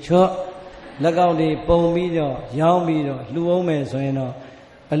ကြီးတွေချော့လက်ကောက်တွေပုံပြီးတော့ရောင်းပြီးတော့လှူအောင်မယ်ဆိုရင်တော့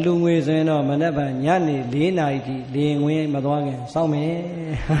အလူငွေဆိုရင်တော့မနေ့ကညနေ4 နာရီထိလေငွေမသွားခင်စောင့်မယ်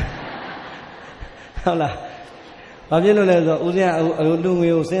ဟုတ်လားဘာဖြစ်လို့လဲဆိုတော့ဦးဇင်းအလူငွေ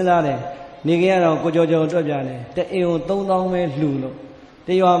ကိုစဉ်းစားတယ်နေကြရတော့ကိုကြောတွက်ပြတယ်တအိမ်ကို3000ပဲလှူလို့တ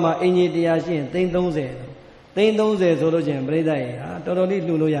ရွာမှာအင်ကြီး100ရှိရင်330သိန်း30ဆိုလို့ချင်းပြိဿရဲ့ဟာတော်တော်လေး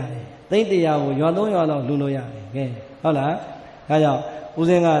လှူလို့ရတယ်သိန်း100ကိုရွာ3ရွာလောက်လှူလို့ရတယ်ကဲဟုတ်လားဒါကြောင့်ဦး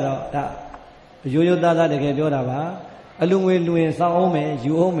ဇင်းကတော့ဒါရိုးရိုးသားသားတကယ်ပြောတာပါအလူငွေလူရင်စောင်းအောင်မယ်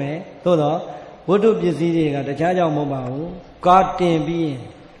ယူအောင်မယ်သို့တော့ဝတ္ထုပစ္စည်းတွေကတခြားကြောင့်မဟုတ်ပါဘူးကားတင်ပြီးရင်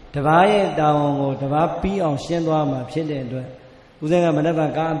တပားရဲ့တာဝန်ကိုတပားပြီးအောင်ရှင်းသွားမှာဖြစ်တဲ့အတွက်ဦးဇင်းကမနက်ဖြ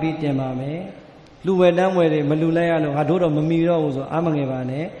န်ကားအပြီးတင်ပါမယ်လူဝဲတန်းဝဲတွေမလူလိုက်ရလို့ဟာတို့တော့မမီတော့ဘူးဆိုအာမငယ်ပါ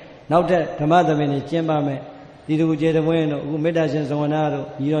နဲ့နောက်ထပ်ဓမ္မသမင်တွေကျင်းပါမယ်ဒီတကူကျေတပွဲတို့အခုမေတ္တာရှင်ဇဝနာတို့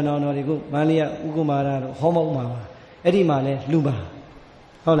ညီတော်နောင်တော်တွေကိုမန္လိယဥက္ကမာရတို့ဟောမုံမှာပါအဲ့ဒီမှာလဲလူပါ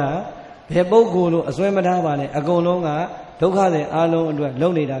ဟုတ်လားဘယ်ပုဂ္ဂိုလ်လို့အစွဲမထားပါနဲ့အကုန်လုံးကဒုက္ခတွေအားလုံးအတွက်လုံ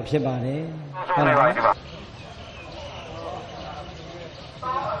နေတာဖြစ်ပါတယ်ဟုတ်လား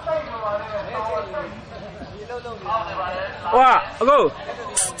ဝါအကို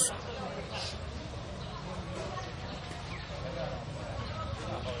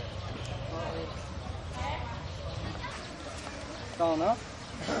တောင်းနော်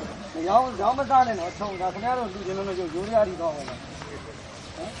ရောင်းမစားနဲ့တော့ထုံတာခင်ဗျားတို့လူချင်းလုံးတို့ရိုးရည်တော့ဟောပါ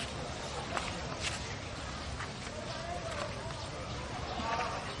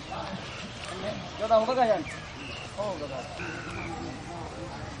ကျောင်းတော်ဘက်ကရဟုတ်ကဲ့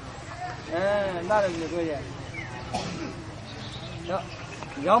နားလည်းတွေ့ရ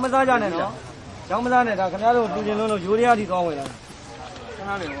ရောင်းမစားကြနဲ့နော်ရောင်းမစားနဲ့ဒါခင်ဗျားတို့လူချင်းလုံးတို့ရိုးရည်တော့ဝင်လာခ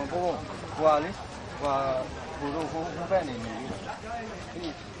ဏလေးဘောဟွာလေဟွာဘို့တို့ဟိုဘက်နေနေ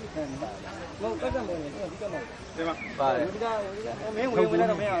လို့ကတ်တယ်လေဒီကမှာဒီမှာပါတယ်ဒီကမင်းဝင်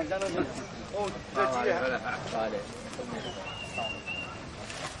တော့မင်းအောင်တန်းလို့ဟိုတက်ကြည့်ရပါတယ်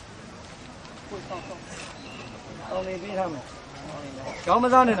အောင်နေပြီးထားမယ်ကျောင်းမ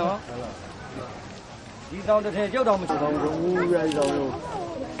စားနဲ့နော် ဒီဆောင်တစ်ထည်ကြောက်တော့မချတော့ဘူးဦးရည်ဆောင်လို့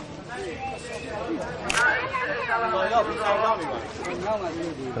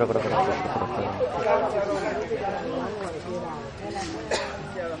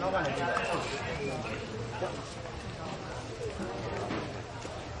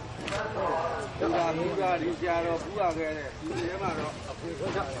ဒီကဒီကြာတော့ပူရခဲ့တဲ့ဒီထဲမှာတော့အဖေခွ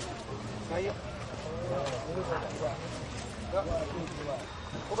င့်ချက်ခိုင်း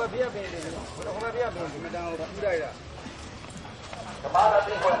ဟိုဘက်ပြပင်တယ်ဟိုဘက်ပြပင်မတန်တော့ပူလိုက်တာဓမ္မရ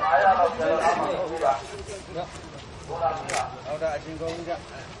တိကို900လောက်ကျန်အောင်ဟုတ်ပြီလားဟုတ်တာအချင်းကောင်းကြ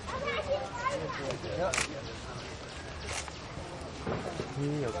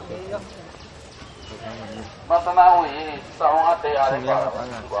မသနာဝင်စောင်းအတရားလေးပါ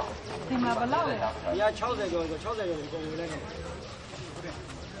ကွာဒီမှာဘလောက်လဲဒီက60ကျော်60ကျော်ကိုကုန်ဝင်လိုက်တယ်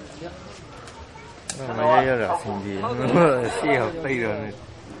မရရတာအဆင်ပြေရှေ့ဟိုပိတ်တော့နေ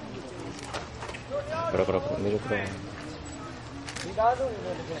ဘရမေရကဒီသားစု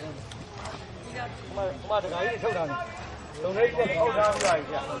တွေတကယ်မတခါကြီးထုတ်တာလုံလေးကြီးကထုတ်ထားပြီးပါပြီ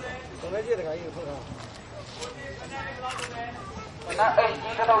ကြာလုံလေးကြီးတခါကြီးထုတ်ထားနာအဲ့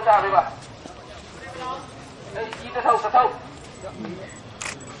ကြီးတစ်ထုပ်ချပေးပါအဲ့ကြီးတစ်ထုပ်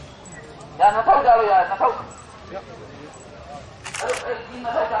ညာနှစ်ထုပ်ချလို့ရတယ်နှစ်ထုပ်အဲ့ကြီးနှ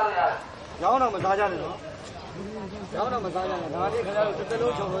စ်ထုပ်ချလို့ရတယ်ရောင်းတော့မစားကြနဲ့နော်ရောင်းတော့မစားကြနဲ့ဒါလေးခင်ဗျားတို့တစ်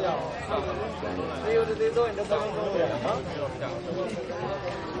လုံးချုံလို့ရအောင်သေရသေးတော့တစ်လုံးချုံလို့ရအောင်နော်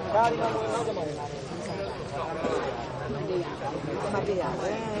ဒါဒီမှာနောက်ကြမှာလေမပြေရ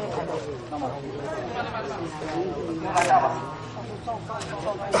ဘူးနော်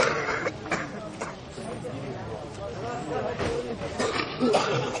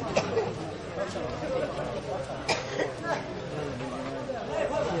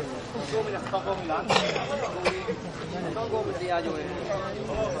ကိုမလားကောင်းကောင်းလားကောင်းကောင်းမတရားကြိုးလေ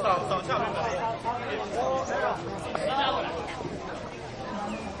ဆောင်းချပေး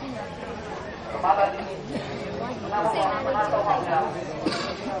ပါမာပါဒီနာမပါနာတော့ပါဗျာ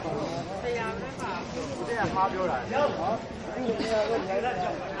တရားပဲပါတရားမှားပြောတာနော်ဒီတရားကိုနိုင်ရချ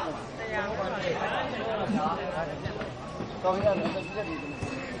က်တရားပါတော့ရတယ်တက်တက်ဒီ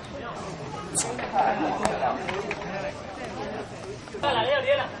လာလေ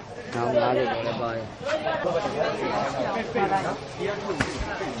လေလာနောင်သားလေးလည်းပါတယ်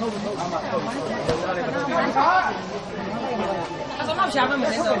အစနောက်ရှာမမလဲ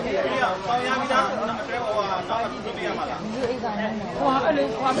ဆိုပေါင်ရပြီးသားအတွဲဟိုဟာနောက်ပြပြရမှာလားဒီအိတ်ဆောင်ဟိုအဲ့လို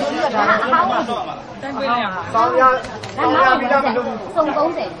ဟိုပြောရတာတိုင်းပေးလိုက်အောင်ပေါင်ရပြီးသားမလုပ်ဘူးစုံ30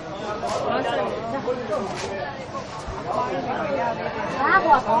ဘာ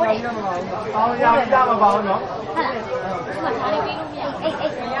ကွာကိုယ်လေးပေါင်ရပြီးသားမပါဘူးနော်ဟုတ်လားဒီမှာထားလေးပေးလို့မရအေးအေး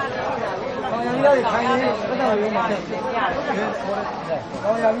ပေါင်ရပြီးသားတွေခိုင်းနေပတ်တော်ရုံးမှာတက်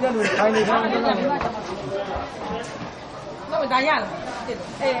ပေါင်ရပြီးသားတွေခိုင်းနေတယ်တော့ဒါရလား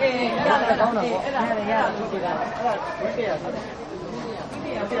အေးရတယ်ကောင်းတော့အဲ့ဒါရတယ်ရတယ်ဒီကအဲ့ဒါဝက်ပြရဟုတ်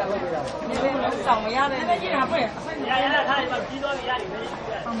ဆောင်မရတယ်အဲ့ဒီကဖွင့်ရရထားတယ်ပြီးသွားပြီရတယ်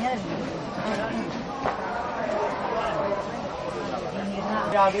ဆောင်ရတယ်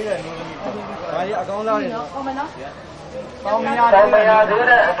ရသေးတယ်လို့ဒါကြီးအကောင်းသားတွေနော်ဟုတ်မယ်နော်ပေါင်းမရသေး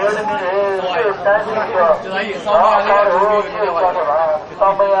တဲ့အမျိုးသမီးတွေတန်းပြီးတော့ကျွန်တော်ကြီးဆောင်းမရသေးတဲ့အမျိုးသမီးတွေဆော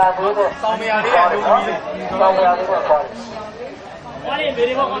င်းမရသေးတဲ့အမျိုးသမီးတွေဆောင်းမရသေးတဲ့ခေါ်ဘာလဲမေ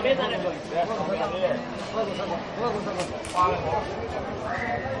ရီဘောကမေးတယ်ပြော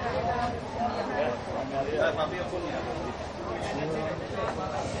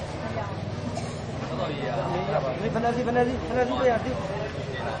你分那是不要的。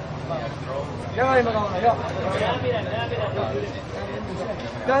要不然么搞呢？要。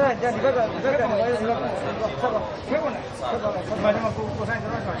刚才这你这个，这个，别过来，买什么过山车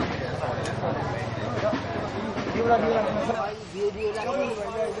上去。丢了。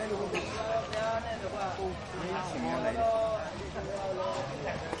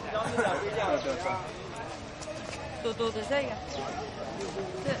多的这个。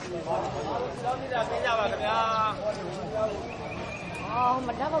မ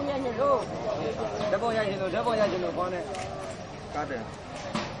ဓာတ်ပုံရရင်လို့ဓာတ်ပုံရရင်လို့ခေါင်းနဲ့ကားတယ်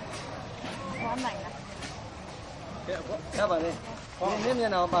ခေါင်းနိုင်လားကဲရပါလေဒီမျ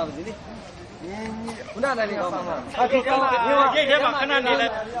က်နှာပါပါဒီလေခုနကလည်းကောင်းပါမှာအခုကောင်းရိတ်ထဲမှာခဏနေလို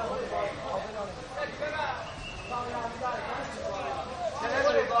က်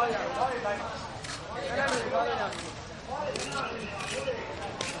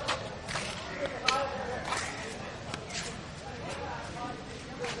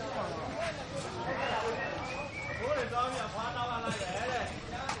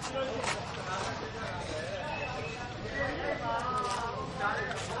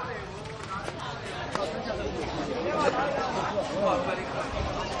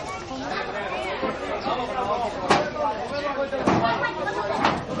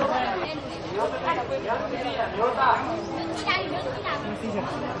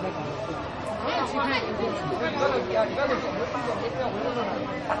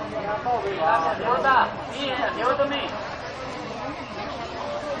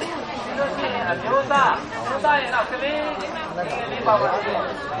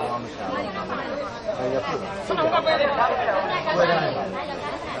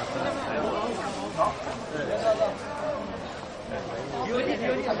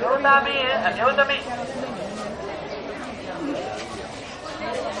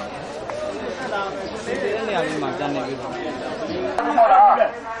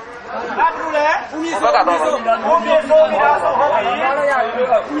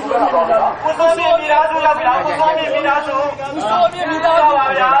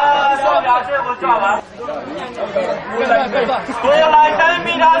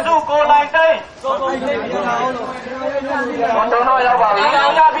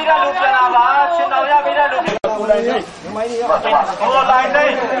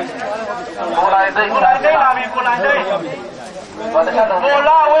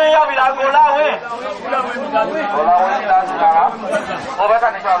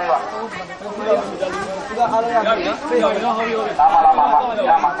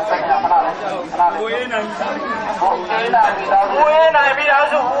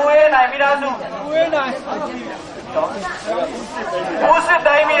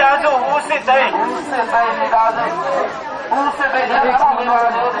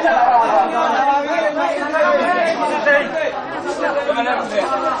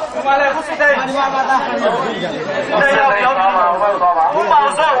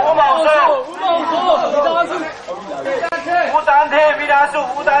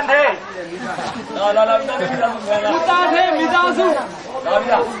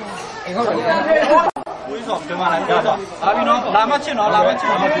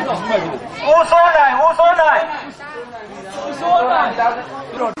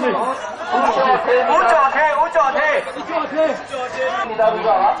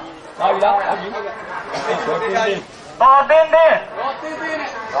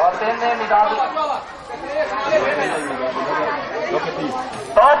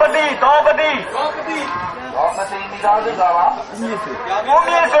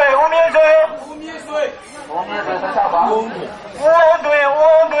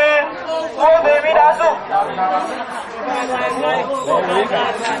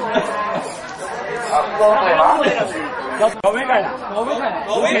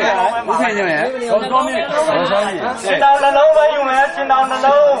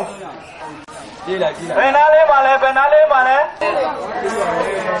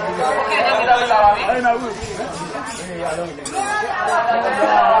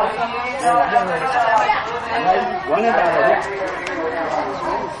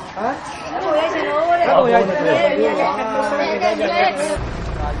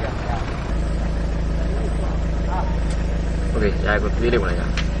Ok, ya có tí điểm này nhá.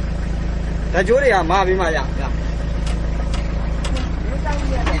 Đã chú đi à, mà bị mà dạ.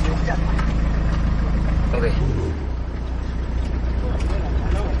 Ok.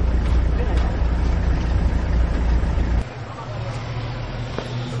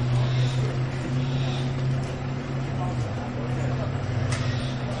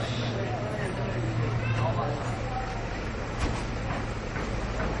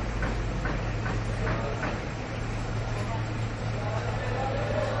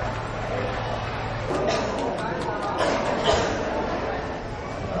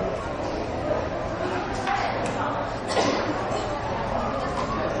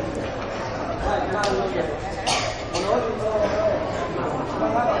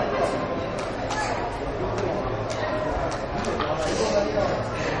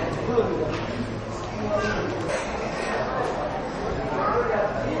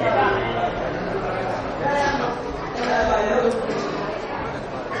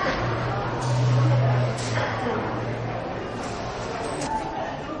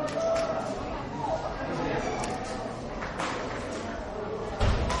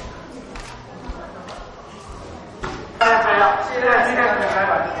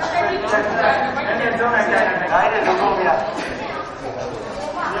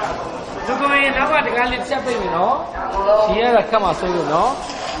 Document apa dengan lip siapa ini no? Dia rekam masuk dulu no.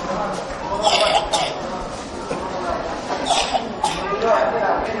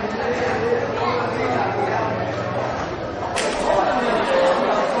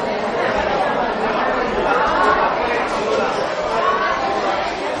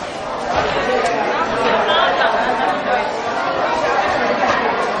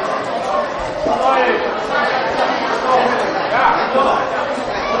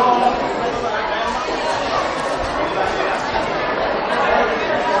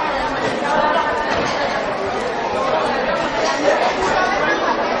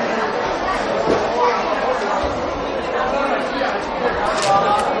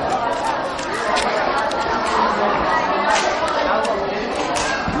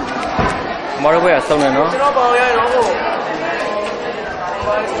 မတော်ဘွဲကစုံတယ်နော်ကျွန်တော်ပေါ့ရတော့ဟုတ်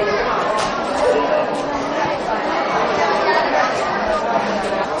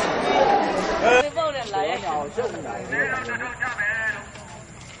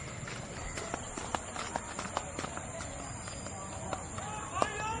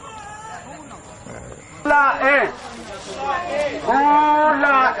လာအေးဦး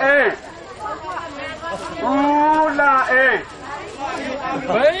လာအေးဦးလာအေး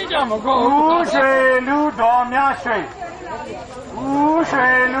ဘယ်ကြမကောဦးရွှေလူတော်များရွှေဦးရွှေ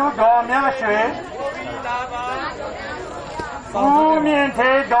လူတော်များရွှေဦးမြင့်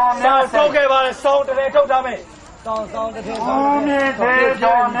သေးတော်များဆုတ်ခဲ့ပါလေစုံတရေထုတ်ထားမယ်တောင်းတောင်းတစ်ထည်ဦးမြင့်သေး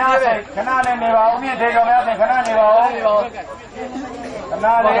တော်များစိတ်ခဏလေးနေပါဦးမြင့်သေးတော်များစိတ်ခဏနေပါဦးခဏ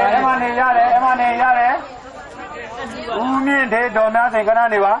လေးအမနေရတယ်အမနေရတယ်ဦးမြင့်သေးတော်များစိတ်ခဏ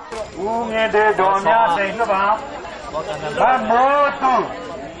နေပါဦးမြင့်သေးတော်များစိတ်လွတ်ပါ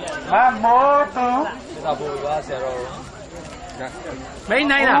မမိုးသူဒါဘူပါဆရာတော်မိန်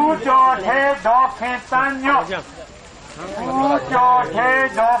နိုင်လားဦးကျော်သေးတော်ခင်တန်းညော့ဦးကျော်သေး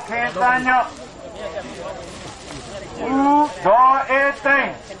တော်ခင်တန်းညော့ဦးဒေါ်အေးသိ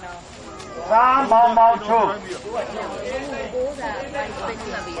န်းသာမောင်မောင်ချို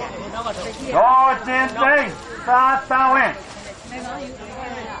ဒေါ်ကျင်သိန်းသာသဝင်း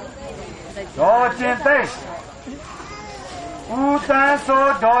ဒေါ်ကျင်သိန်းဦးတန်း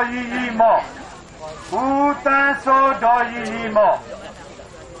စိုးဒေါ်ရီရီမော့ဦးတန်းစိုးဒေါ်ရီရီမော့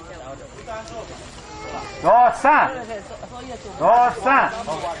ဒေါ်ဆန်း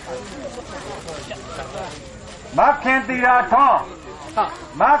မခင်တီရာထွန်း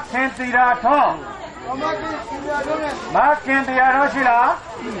မခင်တီရာထွန်းရှိလား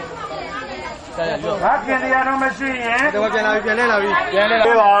မခင်တီရာထွန်းမရှိရင်တော့ပြန်လာပြီပြန်လဲ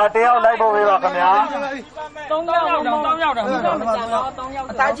ပြီပါတယောက်လိုက်ဖို့ပေးပါခင်ဗျာ3ယောက်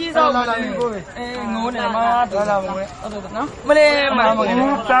အသားကြီးဆုံးအေးငိုးနေမှာသွားလာမယ်နော်မလေးမ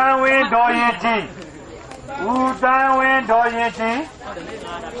ဦးတန်းဝင်းတော်ရင်ကြီးဦးတန်းဝင်းတော်ရင်ကြီး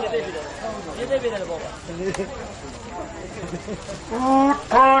ဦး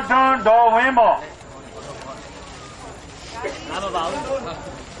ထွန်းတော်ဝင်းပေါ့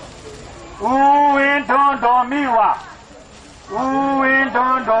ဦးဝင်းထွန်းတော်မိဝဦးဝင်းထွ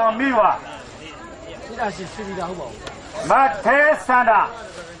န်းတော်မိဝဒီလားရှိပြီလားဟုတ်ပါဘူးမ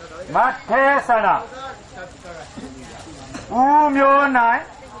ထေစန္ဒ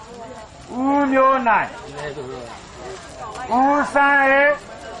ဦးမျိုးနိုင်ဦးစန်းအေး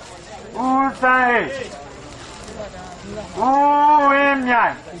ဦးဝင်းမြို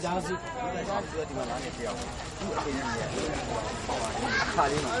င်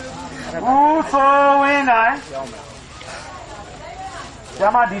ဦးစိုးဝင်းနိုင်ကျ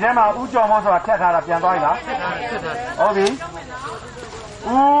မဒီထဲမှာဦးကျော်မောဆိုတာထက်ထားတာပြန်သွားပြီလားဟုတ်ပြီ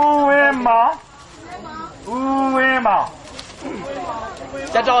ဦးဝင်းမောင်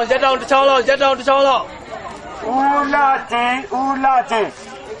ရက်တောင်တစ်ချောင်းလောက်ဦးလာကျင်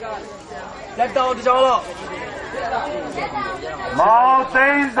ရက်တောင်တစ်ချောင်းလောက်မောင်သိ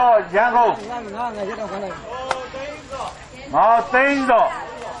န်းစောရန်ကုန်ငါရက်တော့ခန်းလိုက်မောင်သိန်းစော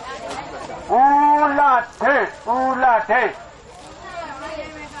ဦးလာထေ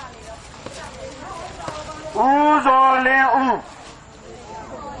ဦးဇော်လင်းဦး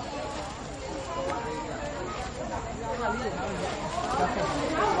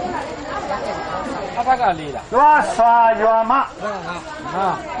အဖက်ကလေးလားတွားစွာရွာမ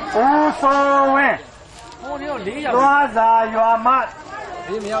ဦးစိုးဝင်းဟိုဒီတော့4ယောက်တွားစာရွာမ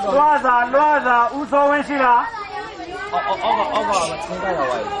ဒီမရောက်တော့တွားစာဦးစိုးဝင်းရှိလားအောက်ကသင်္ကန်းရောက်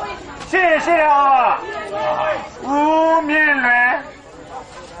ပါပြီရှိရဦးမြင့်လွင်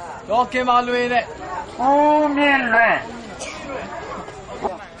တော့ခင်ပါလွင်နဲ့ဦးမြင့်လွင်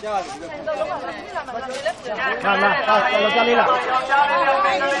ကြားပြီလာကြားလေးလား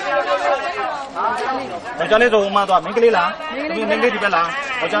ယောက်ျားလေးဆိုမှသွားမင်းကလေးလားမင်းကလေးဒီဘက်လား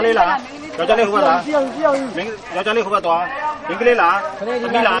ယောက်ျားလေးလားယောက်ျားလေးဟိုဘက်လားမင်းယောက်ျားလေးဟိုဘက်သွားမင်းကလေးလား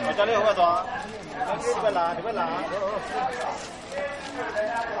ဒီလားယောက်ျားလေးဟိုဘက်သွားဒီဘက်လားတ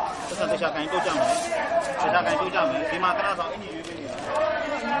ခြားကိုင်းတို့ကြမယ်ဒီမှာခဏဆောင်အင်ကြီးရွေးပေးနေတာ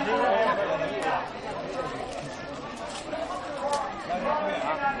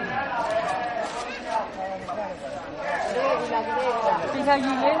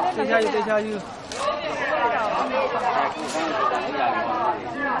တေချာယူ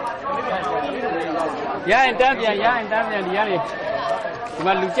ရရင်တန်းပြန်ဒီကနေဒီ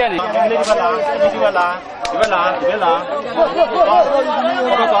မှာလူကျက်နေဒီဘက်လားဒီဘက်လားလာ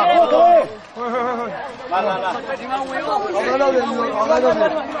ဒီမှာဝင်အောင်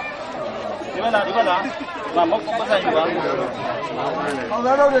ဒီဘက်လား ဘာမဟုတ်ပတ်သက်ယူပါဟော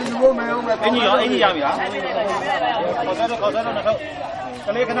သားတော့ယူဖို့မယ်ဟုတ်မယ်အင်းကြီးရပြီလားခေါ်သားတော့တော့က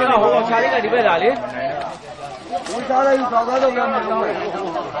လေးခဏလေးဟိုချာလေးကဒီဘက်လာလေဟိုချာလေးယူခေါ်သားတော့လည်းမကောင်းဘူးဒီ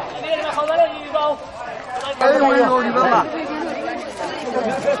မှာခေါ်သားတော့ယူပါဦးအဲ့ဒီဝင်လို့ဒီဘက်မှာ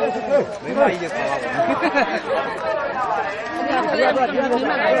မင်းမကြီးခေါ်ပါဘူးရပါပြီ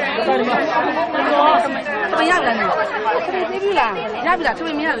လား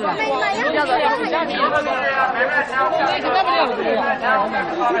ထွေမရလားရောက်တော့ရောက်တော့ဒီကမရဘူးလေ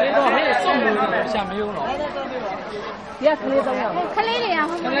တော့ဟဲ့စုံလို့ရှာမယုံတော့ဒီကကလေးတော့ရောက်ကလေးတွေ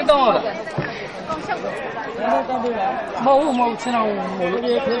ဟုတ်ကလေးတော့ဟုတ်လားမဟုတ်ချင်းအောင်မလို့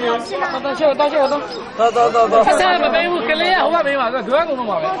ဒီခေတော့ဆက်မပေးဘူးကလေးကဟိုကပေးပါဆိုဒွဲကုန်တော့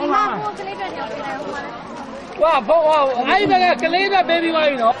မှာပဲဒီမှာကလေးတော့ကြောက်တယ်ဟိုမှာဝါဘောအဲ့ဘက်ကကလေးပဲပေးပြီးသွား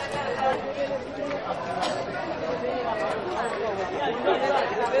ပြီနော်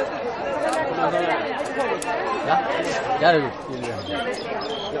ရတယ်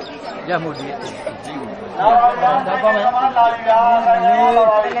ရမှုဒီတော့ပါမယ်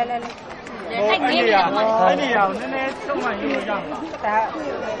အဲ့ဒီရအောင်နည်းနည်းသုံးမှယူရအောင်ဒါတန်း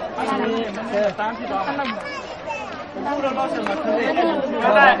ဖြစ်သွားမှာဘုရားတော့ဆက်မှာခ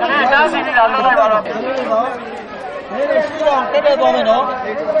လေးဒါစီနေတာလောက်လိုက်ပါတော့နေရှိအောင်တက်သွားမယ်နော်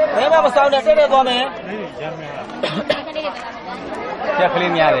ဘယ်မှမဆောင်နဲ့တက်သွားမယ်ရခ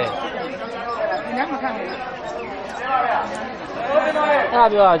လေးများတယ်နားမခံဘူးအဲ့ပြော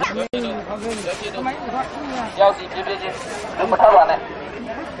ရောက်စီပြပြချင်းမထားပါနဲ့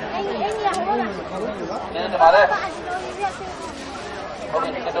အဲ့ဒီရဟိုလားဒီမှာလေဟုတ်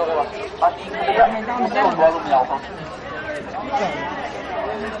ပြီတော့ပဲပါအတီးကလေးကတော့ဘာလို့မရအောင်ဘုံ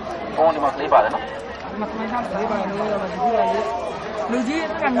ဒီမှာလေးပါတယ်နော်မမှန်တာလေးပါတယ်လူကြီး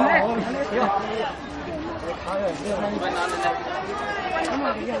ကလ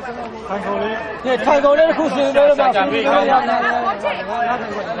ည်းထိုင်ကုန်လေးတစ်ခုစီလို့ပါကြံပြီးတော့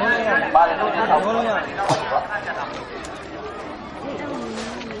ပါတယ်လို့ကျွန်တော်ပြောလို့ရတယ်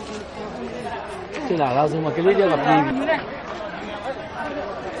ဒီလားတော့ဆိုမှကလေးတယောက်ကပြေးပြီ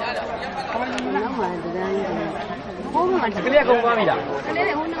ဟိုမှာကလေးကကုန်သွားပြီလားကလေး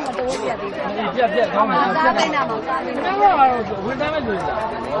တွေဟိုနောက်မှာတိုးပြတ်သေးတယ်ပြတ်ကောင်းမှာစားတိုင်းနာမှာစားပြီးတော့ဝင်သားမဲ့လူလား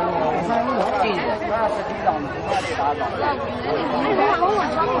ဆိုင်လို့တော့ကြည့်တယ်ဒါစတိတောင်ဒါတော့အဲ့ဒါဟိုမှာ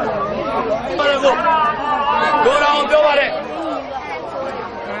ဆောင်းလို့ကိုတော်ပြောပါနဲ့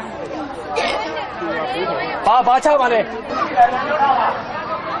ဘာချပါလဲ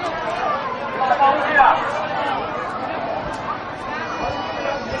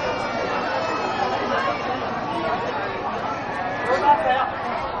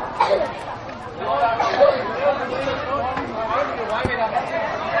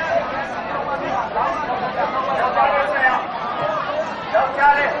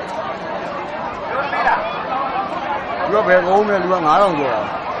လူကဘယ်ကုန်းလဲလူက9000ကျော်တာ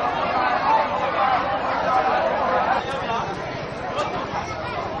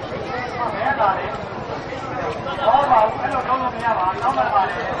ဘာပါအဲ့လိုကောင်းလို့မရပါဘူးနောက်မှပါ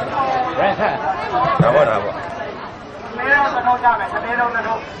လေဘယ်ဆက်ဒါပေါ့လေးတော့တစ်ထုံးကြမယ်တစ်လုံးတစ်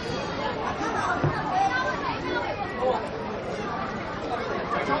ထုံး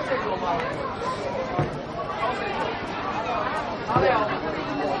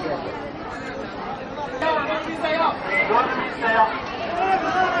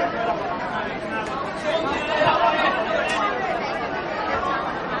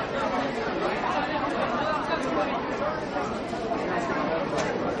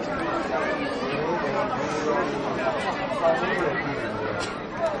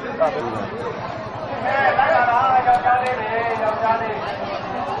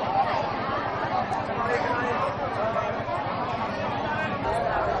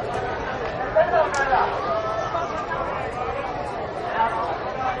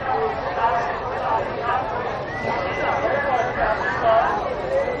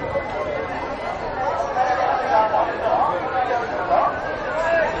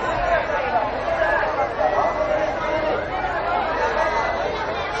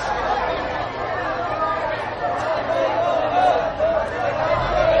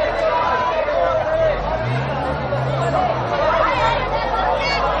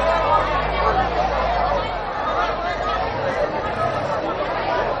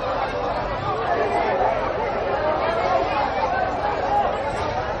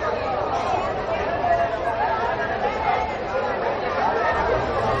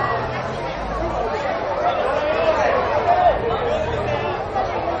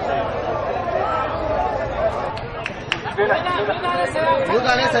လူက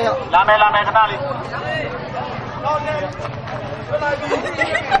လည်းဆက်ရောက်လာမယ်ခဏလေး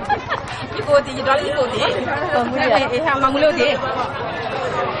一锅底，到一锅底，还蛮牛的。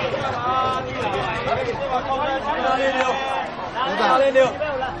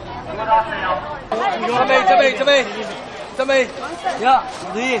这边，呀，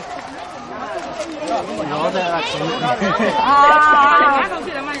你。我在那吃。啊！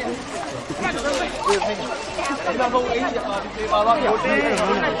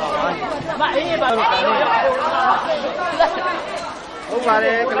好快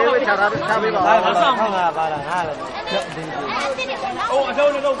咧，佢哋會查俾我。上啊，把啦，拿了。哦，收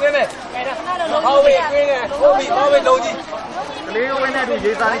你都给没？好呗，给个，好呗，手机。你揾下啲嘢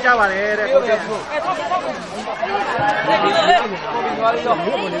晒，你揸埋嚟咧，嗰隻鋪。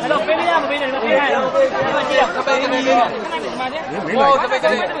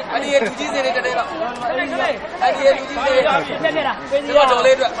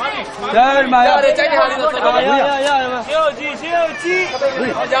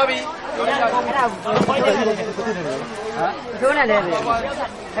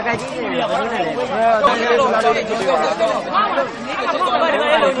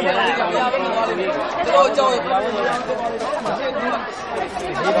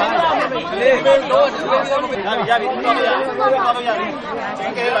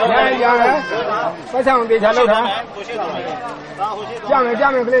快上别下楼上，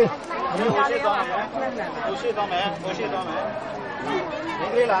下面不嘞。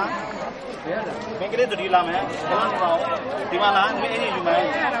မင်္ဂလေးတတိလာမယ်ဒီမှာလားဒီအင်းကြီးယူမယ်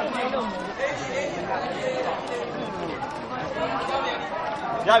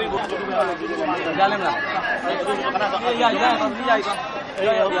ရပြီကိုတူတူပဲရလဲမလားရရတော့ဒီရပြီ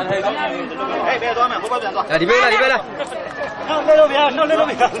တော့ဟေးဘယ်သွားမယ်ဘိုးဘပြန်သွားဒီဘေးလားနှောက်လို့ဗျာနှောက်လို့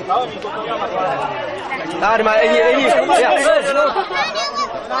ဗျာတော့ဒီကိုရမှာဒါဒီမှာအကြီးရ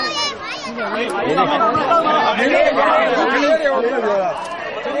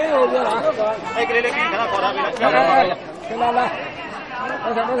အဲ့ကလေးလေးခဏခေါ်ထားပြီလားလာ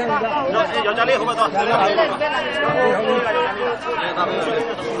ယောက်ျားလေးဟိုဘက်သွားအဲ့ဒီ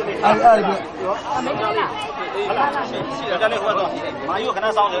ယောက်ျားလေးဟိုဘက်သွားမာယူခဏ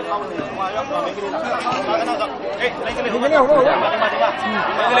ဆောင်တယ်ဆောင်တယ်ဟိုရောက်တော့မင်းကလေးခဏဆောင်ဟေးမင်းကလေးဟိုဘက်သွားမ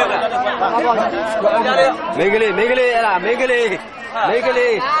င်းကလေးအဲ့ဒါမင်းကလေးဒီ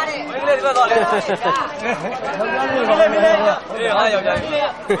ဘက်သွားလေဟာယောက်ျားလေး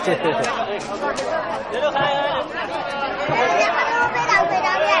တို့ခိုင်း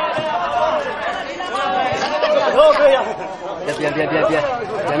ဟုတ်ကဲ့ပြန်တော့ပြန်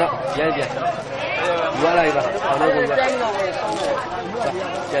ယူလာပြီပါအောင်လို့ပြန်မင်း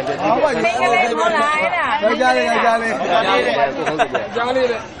ကလေးမောလာအဲ့ဒါယောက်ျားလေးပဲကြားလေး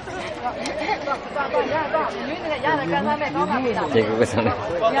ပဲရရတယ်ကန်စားမဲ့ကောင်းပါပြီလားဒီကုကစားနေ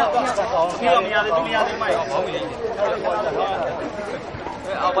မရသေးဘူးမိုက်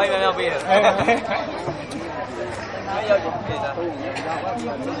အောက်ပိုင်းများပေးတယ်ရောက်ကြည့်တာ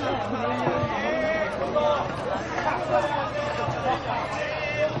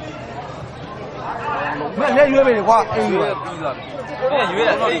မင်းလည်းရွေးမယ်ကွာအေးရွေးပြီးသွားပြီရွေးတ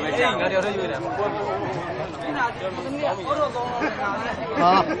ယ်အဲ့ဒီငါတယောက်တည်းရွေးတယ်ဟာ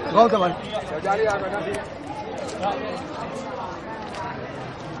ကောင်းတယ်မယောက်ျားလေးရမယ်နော်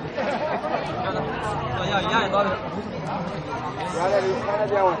ရရင်သွားပြီရတယ်ဒီခါနဲ့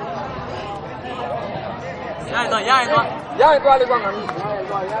ပြောင်းရရင်သွားလေကွာငါ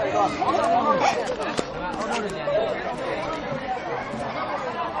ရရင်သွား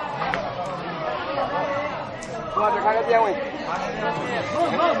ဘာတခါလည်းပြန်ဝင်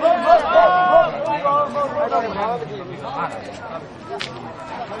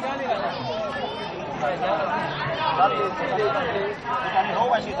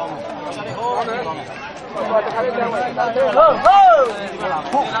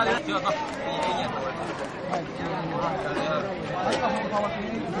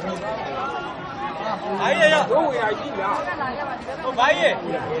哎呀，都为爱情呀！都白耶！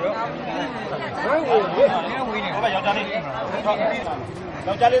我把ယောက်ျား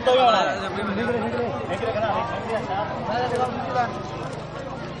လေးတော့ရောက်လာတယ်မင်းကလေးခ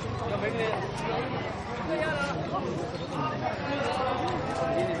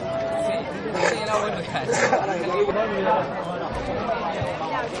ဏလေး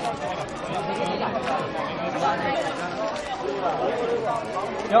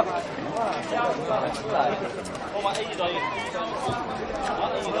ရောဟိုမှာအေးကြီးတော်ကြီးအေးကြီး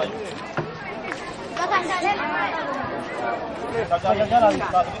တော်ကြီးဘာသာကြလဲယောက်ျားလာပြီ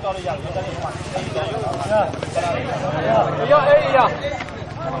ဒါပြီးတော့ရယောက်ျားလေးဟိုမှာအေးကြီးတော်ကြီးရောအေးရော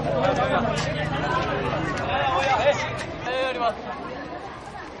ဒီမှာ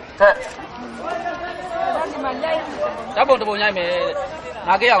ဒီမှာရိုက်ဓာတ်ပုံတစ်ပုံရိုက်မယ်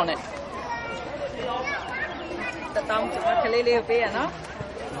နားကြအောင်နဲ့ တောင်းကလေးလေးကိုပေးရနော်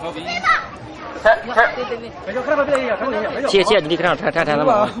ဟုတ်ပြီ切，你看看了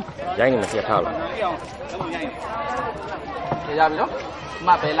吗？让你们切好了。切下ပြီနော်မ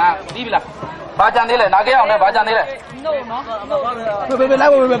ပဲလားပြီးပြီလားဘာကြံသေးလဲနားခဲ့အောင်လဲဘာကြံသေးလဲ no နော်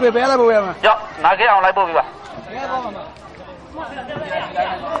别来不呗嘛。ရောက်နားခဲ့အောင်လိုက်ပို့ပြီပါ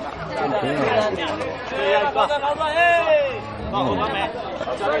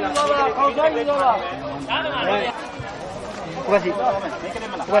不客气，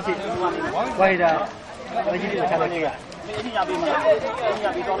不客气，我这我一直看到这个。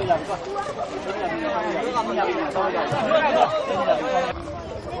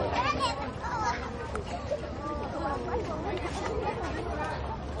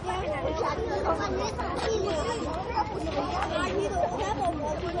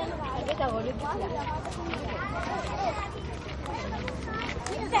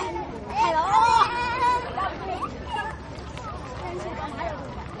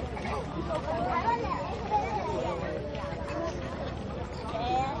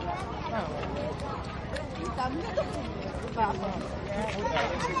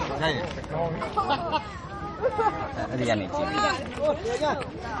这样的进。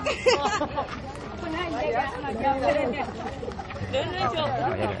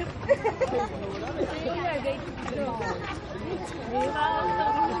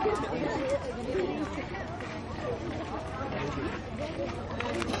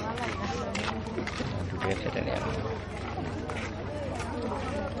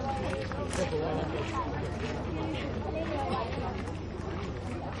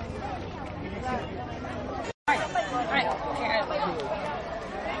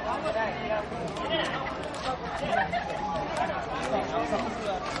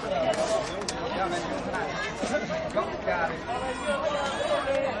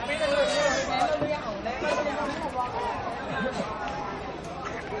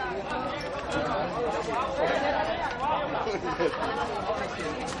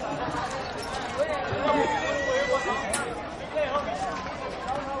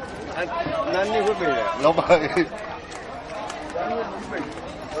那你会背的，老板。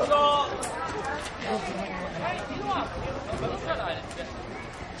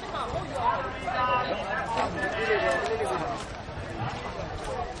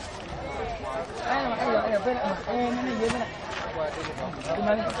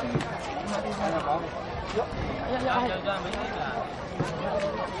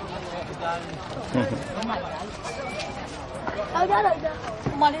到家了，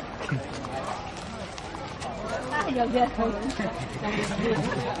妈的！有些。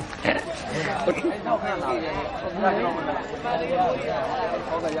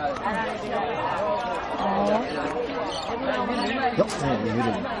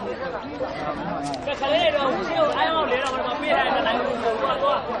这可能那种只有俺要来了，我别来这来多，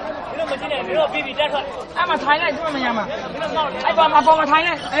你都没进来，你都比站出来，俺们抬来做什么呀嘛？哎，帮我抬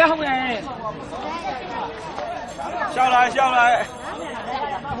来，哎呀后面。下来。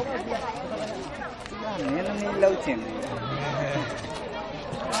你老钱。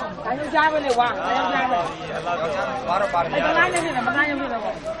咱就加回来玩，咱就加回来。哎，不拿进去了，不拿进去了不？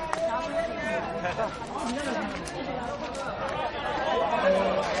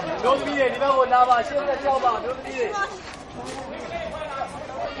牛逼！你帮我拿吧，现在叫吧，牛逼！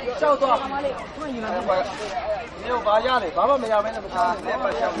叫多少？没有拔价的，爸爸没要没那么差，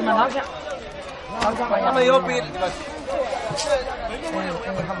你们拿下。他们有比。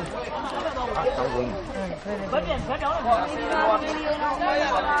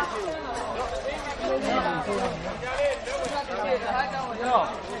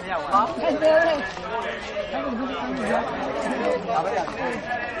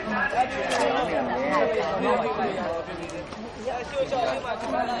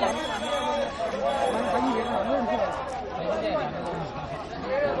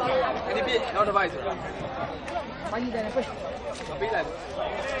给你比，要是白色。把你在那背，背来。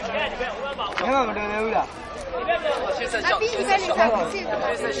你看我这有了。现在笑，现在笑，现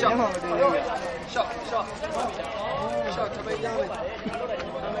在笑，笑，特别压力，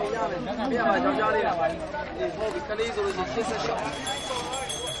别把小家里了，你我看你做的是现在笑。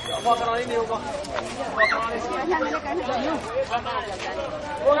我看到你没有吗？我看到你。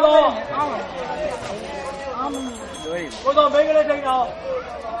我每个人听到，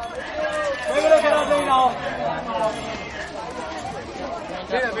每个人看到听到。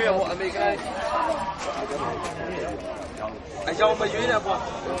没有，我没开。哎，叫我们远点不？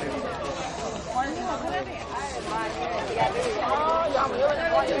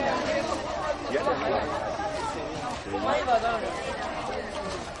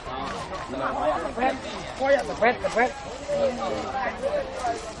 Quay tập phết.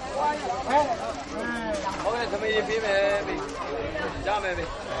 Không phải thằng mình phim mẹ bị ra mẹ bị.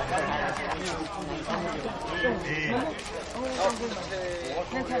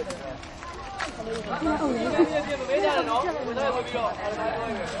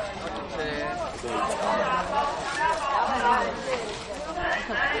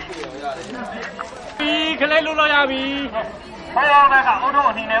 Cái này luôn rồi à bị. Bây giờ này cả ô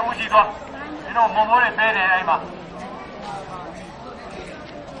tô thì này uống gì thôi. Cái nó mồm mồm này tê này anh mà.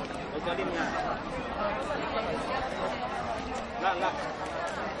 Là.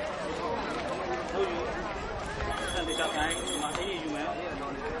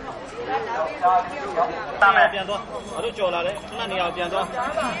 Ta mẹ tiền thôi, ở đây chỗ là đấy, chúng ta nhiều tiền thôi.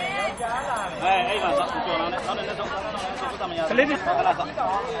 Ấy mà sao chỗ nào đấy, nó lên nó sống, cái lấy đi, cái là sao?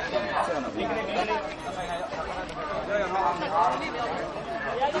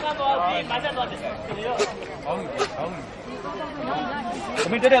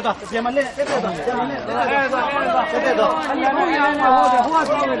 Mình tới rồi, tiền mình lên, tới rồi. anh nhà nó nhà hoa hoa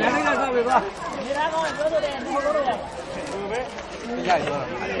sao vậy, nhà nó sao vậy ba?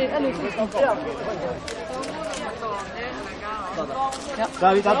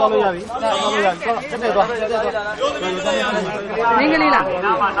 Ra đi, tao bây giờ đi. Cái này rồi. Mình cái gì là?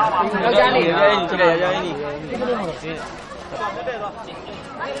 Đâu ra đi.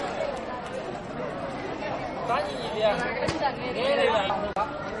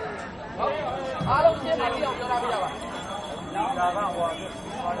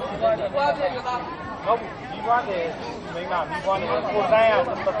 Không, đi qua thì mấy mà đi qua thì một tay à,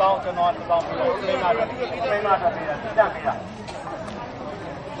 tao cho nó tao mấy mà thật thì chắc gì à?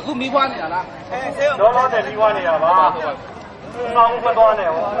 Không đi qua này là. Đó để đi qua này à ba. Không có qua này,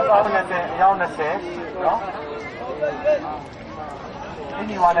 tao bên này giao này sẽ, đó. Cái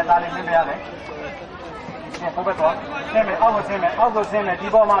đi qua này ta lên bên đấy. Nè, không phải đó. Xem mày, đi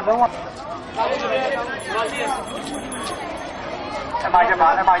qua mà đúng không? Em ai cho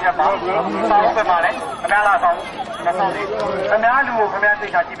bà, sao không phải mà đấy, em là sao đi, em lu, em đi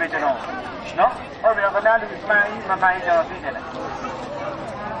chả chỉ biết cho nó, bây giờ em lu mà cho nó tin này.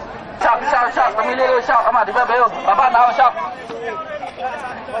 Sao, tao mới lên sao, em đi về bà nào sao?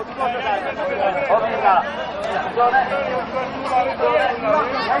 Ôi đi nào, cho đây,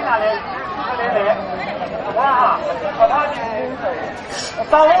 lên, wow,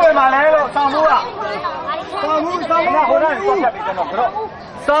 sao không phải mà lấy đâu, sao mua à? Sao mua hồi nay con chặt bị cho nó rồi.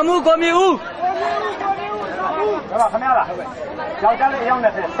 Sao mua có miu? Các bạn xem là, cháu cha lấy nhau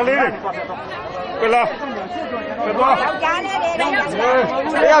này thì, cái này, cái là, cái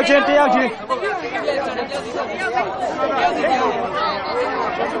đó, treo trên.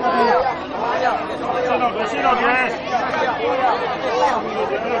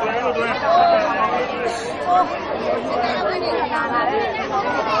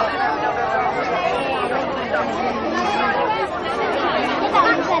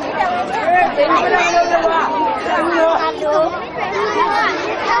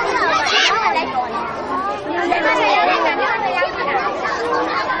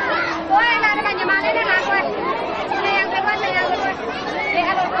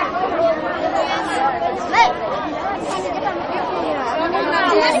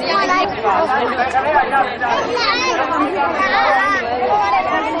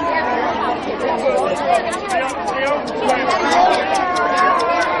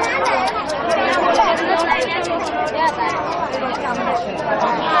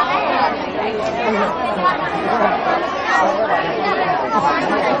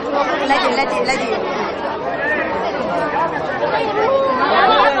 Lagi.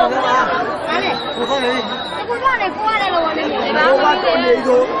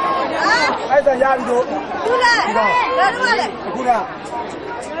 Ai ta ya đi rồi. Đúng rồi. Đó đúng rồi. Khu nào?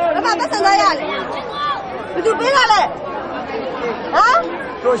 Các bạn bắt ra ya. Tụi biết là hả?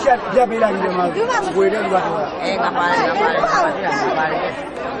 Tôi sẽ ra bên này mà quay đến qua thôi. Em gặp bà này.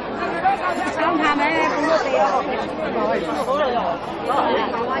 Không hàm ấy cũng có tiền.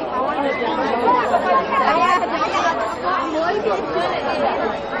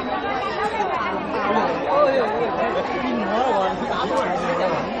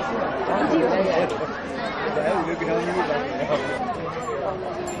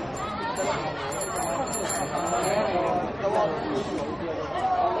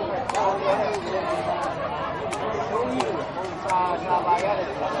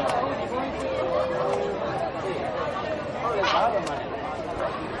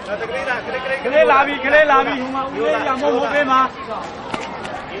 Cái này là vì không mà, cái này là một bên mà.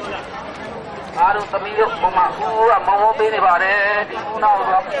 အားလုံးသမီးတို့ပုံမှန်ဟိုကမဟုတ်ပေးနေပါတယ်ဒီခုနောက်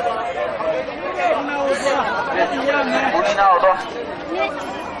တော့ဒီနောက်တော့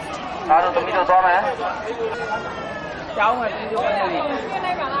အားလုံးသမီးတို့သွားမယ်ကျောင်းမှာပြီးတော့နေပြီ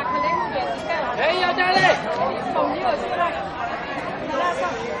ဟေးယောက်ျားလေးပုံကြီးကိုဆွဲလိုက်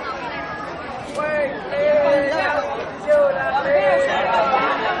ဝေးကျိုးလာလေး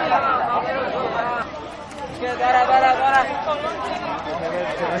ကဲသွား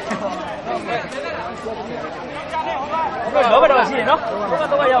ရလောဘတော်ရှိရနော်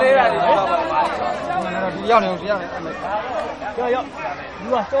တော့ရောက်နေတာဒီရောက်နေအောင်ရောက်ယူ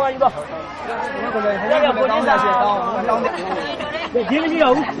ပါတော့ယူပါရောက်ကိုင်းစားရှိတော့လောင်းတယ်ဒီမရှိ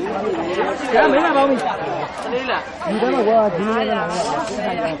တော့ဘူးဒါမင်းမပေါင်းဘူးလေးလားဒီတော့ကွာဒီနေ့က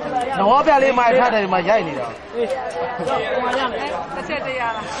တော့ပြလေးမိုက်ထားတယ်မှာရိုက်နေတာအေးဟိုမှာရမယ်တစ်ချက်တရ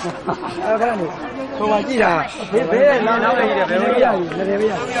လားအဲ့ဒါနဲ့ဟိုမှာကြည့်တာဘေးလောင်းနေတယ်ဘယ်လိုရလဲနေတယ်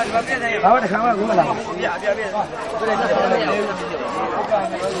ဗျာဘာတခါမှကိုမလားပြ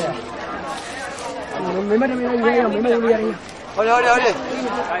မင်းမတမင်းရေးရမင်းမရေးရဟော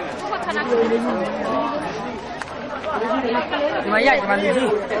ဒီမှာရိုက်ဒီမှာလူကြီး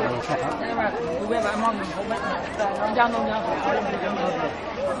ဒီဘက်မှာအမောင်းဘုံဘက်ကြောင်းတော့များအဲ့လိုမျိုးရှိ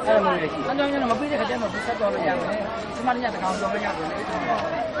အကြောင်းကတော့မပြည့်တဲ့ခါကျတော့ဆက်တော်လို့ရတယ်ဒီမှာညတကောင်တော်လို့ရတယ်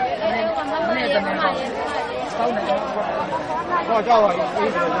မနေ့တနေ့တော့တောင်းတယ်ဟောကြောက်ပါအေး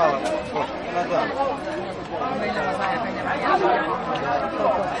ကြောက်ပါဟုတ်လားမင်းလည်းမဆိုင်ခင်ဗျာ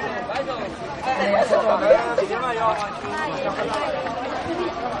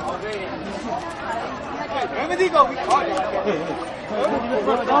မသိကောဘူးဟု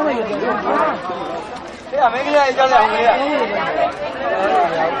တ်ကောင်းတယ်ကောင်းတယ်ဒီအမေကြီးရဲ့ကြောက်ရအောင်လေဘ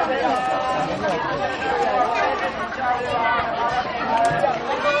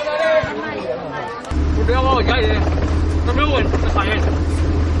ယ်တော့ကြိုက်တယ်သမီးဝင်ဆိုင်ရဲ့ဘ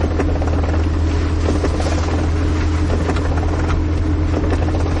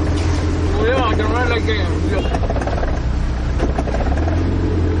ယ်တော့ကျွန်တော်လည်းကြိုက်ရဘူး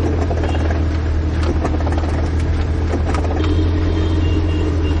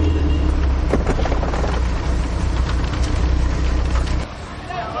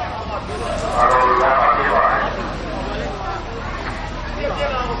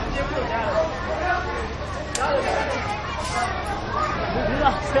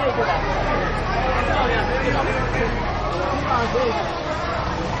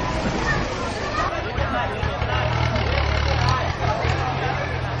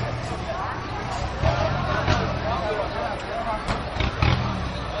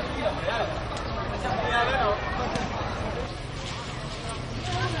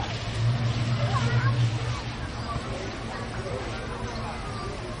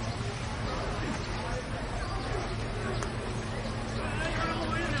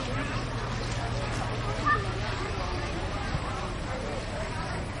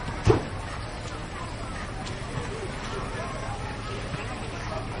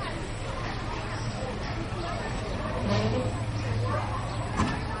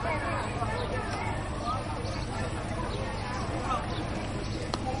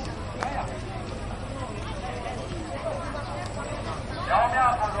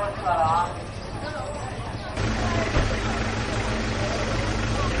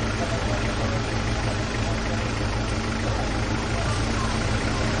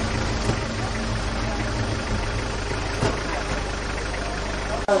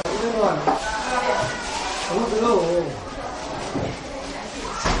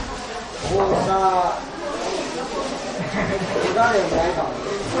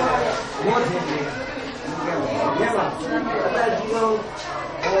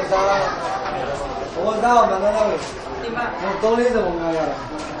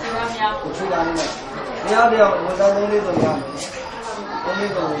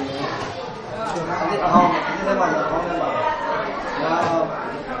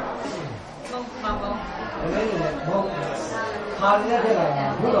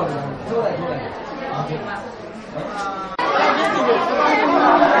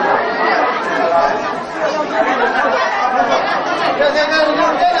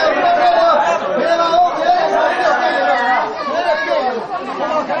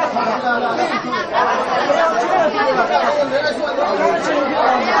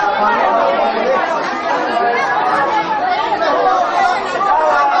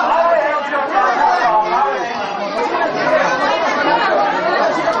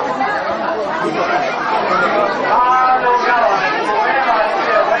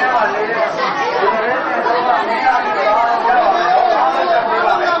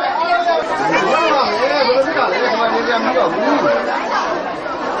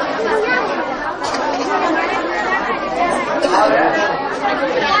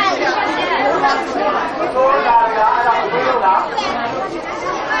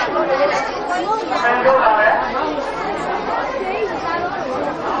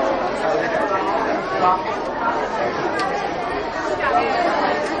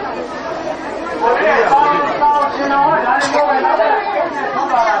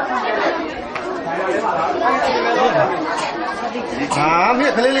啊，没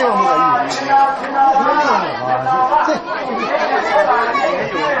可能的，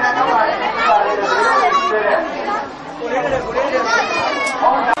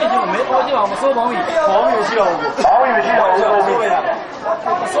我们没多久，我们收保米，保米去了，保米去了，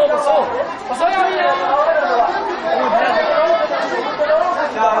收不收？不收要你。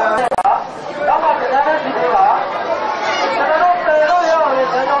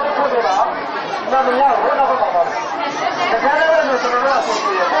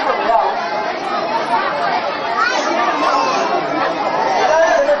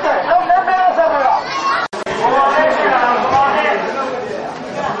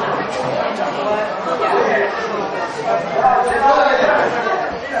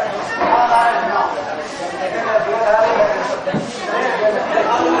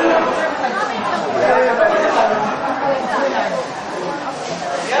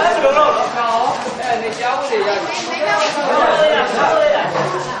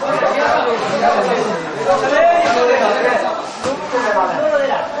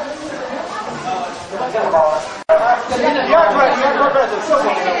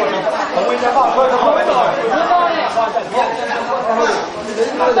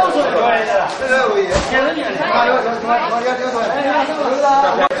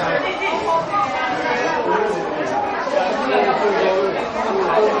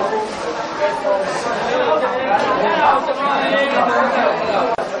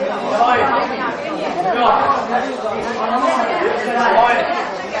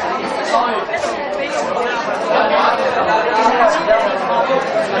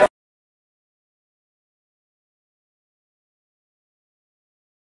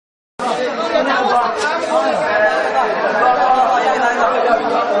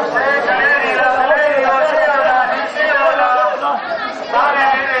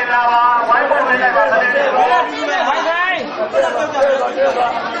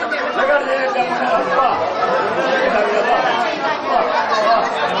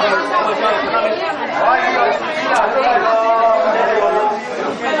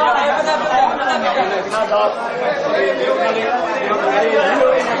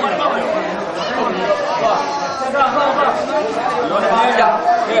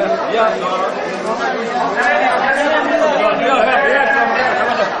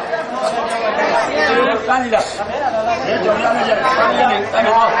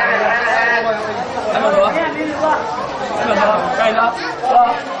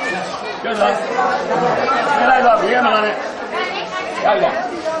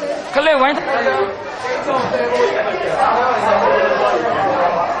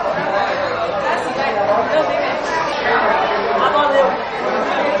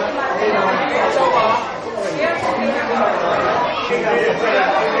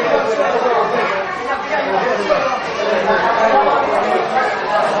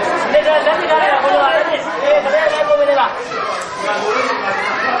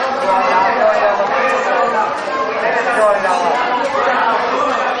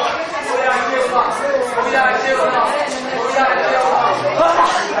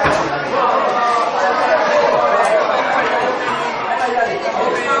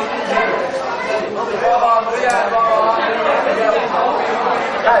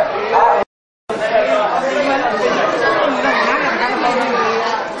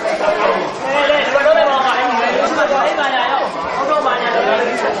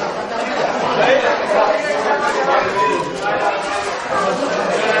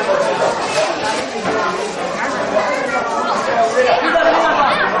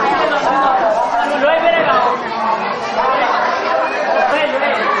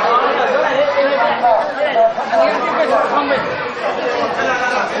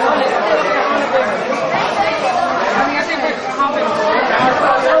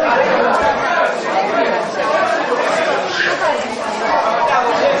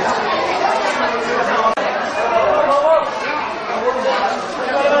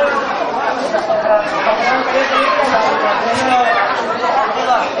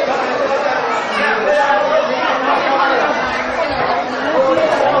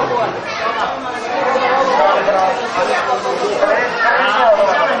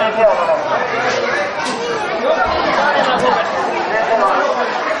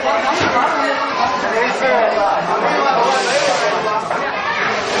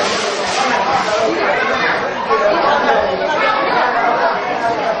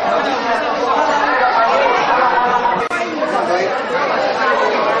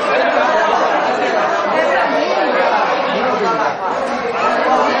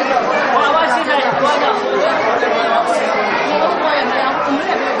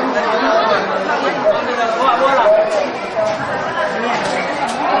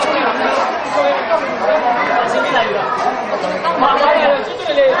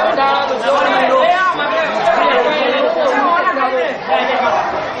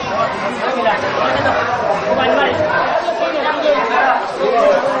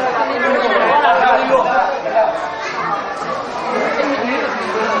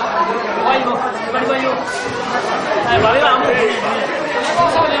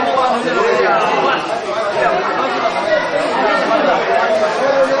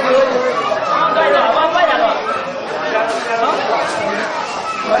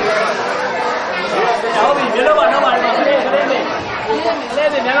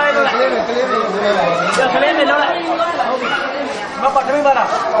Bapak terima lah.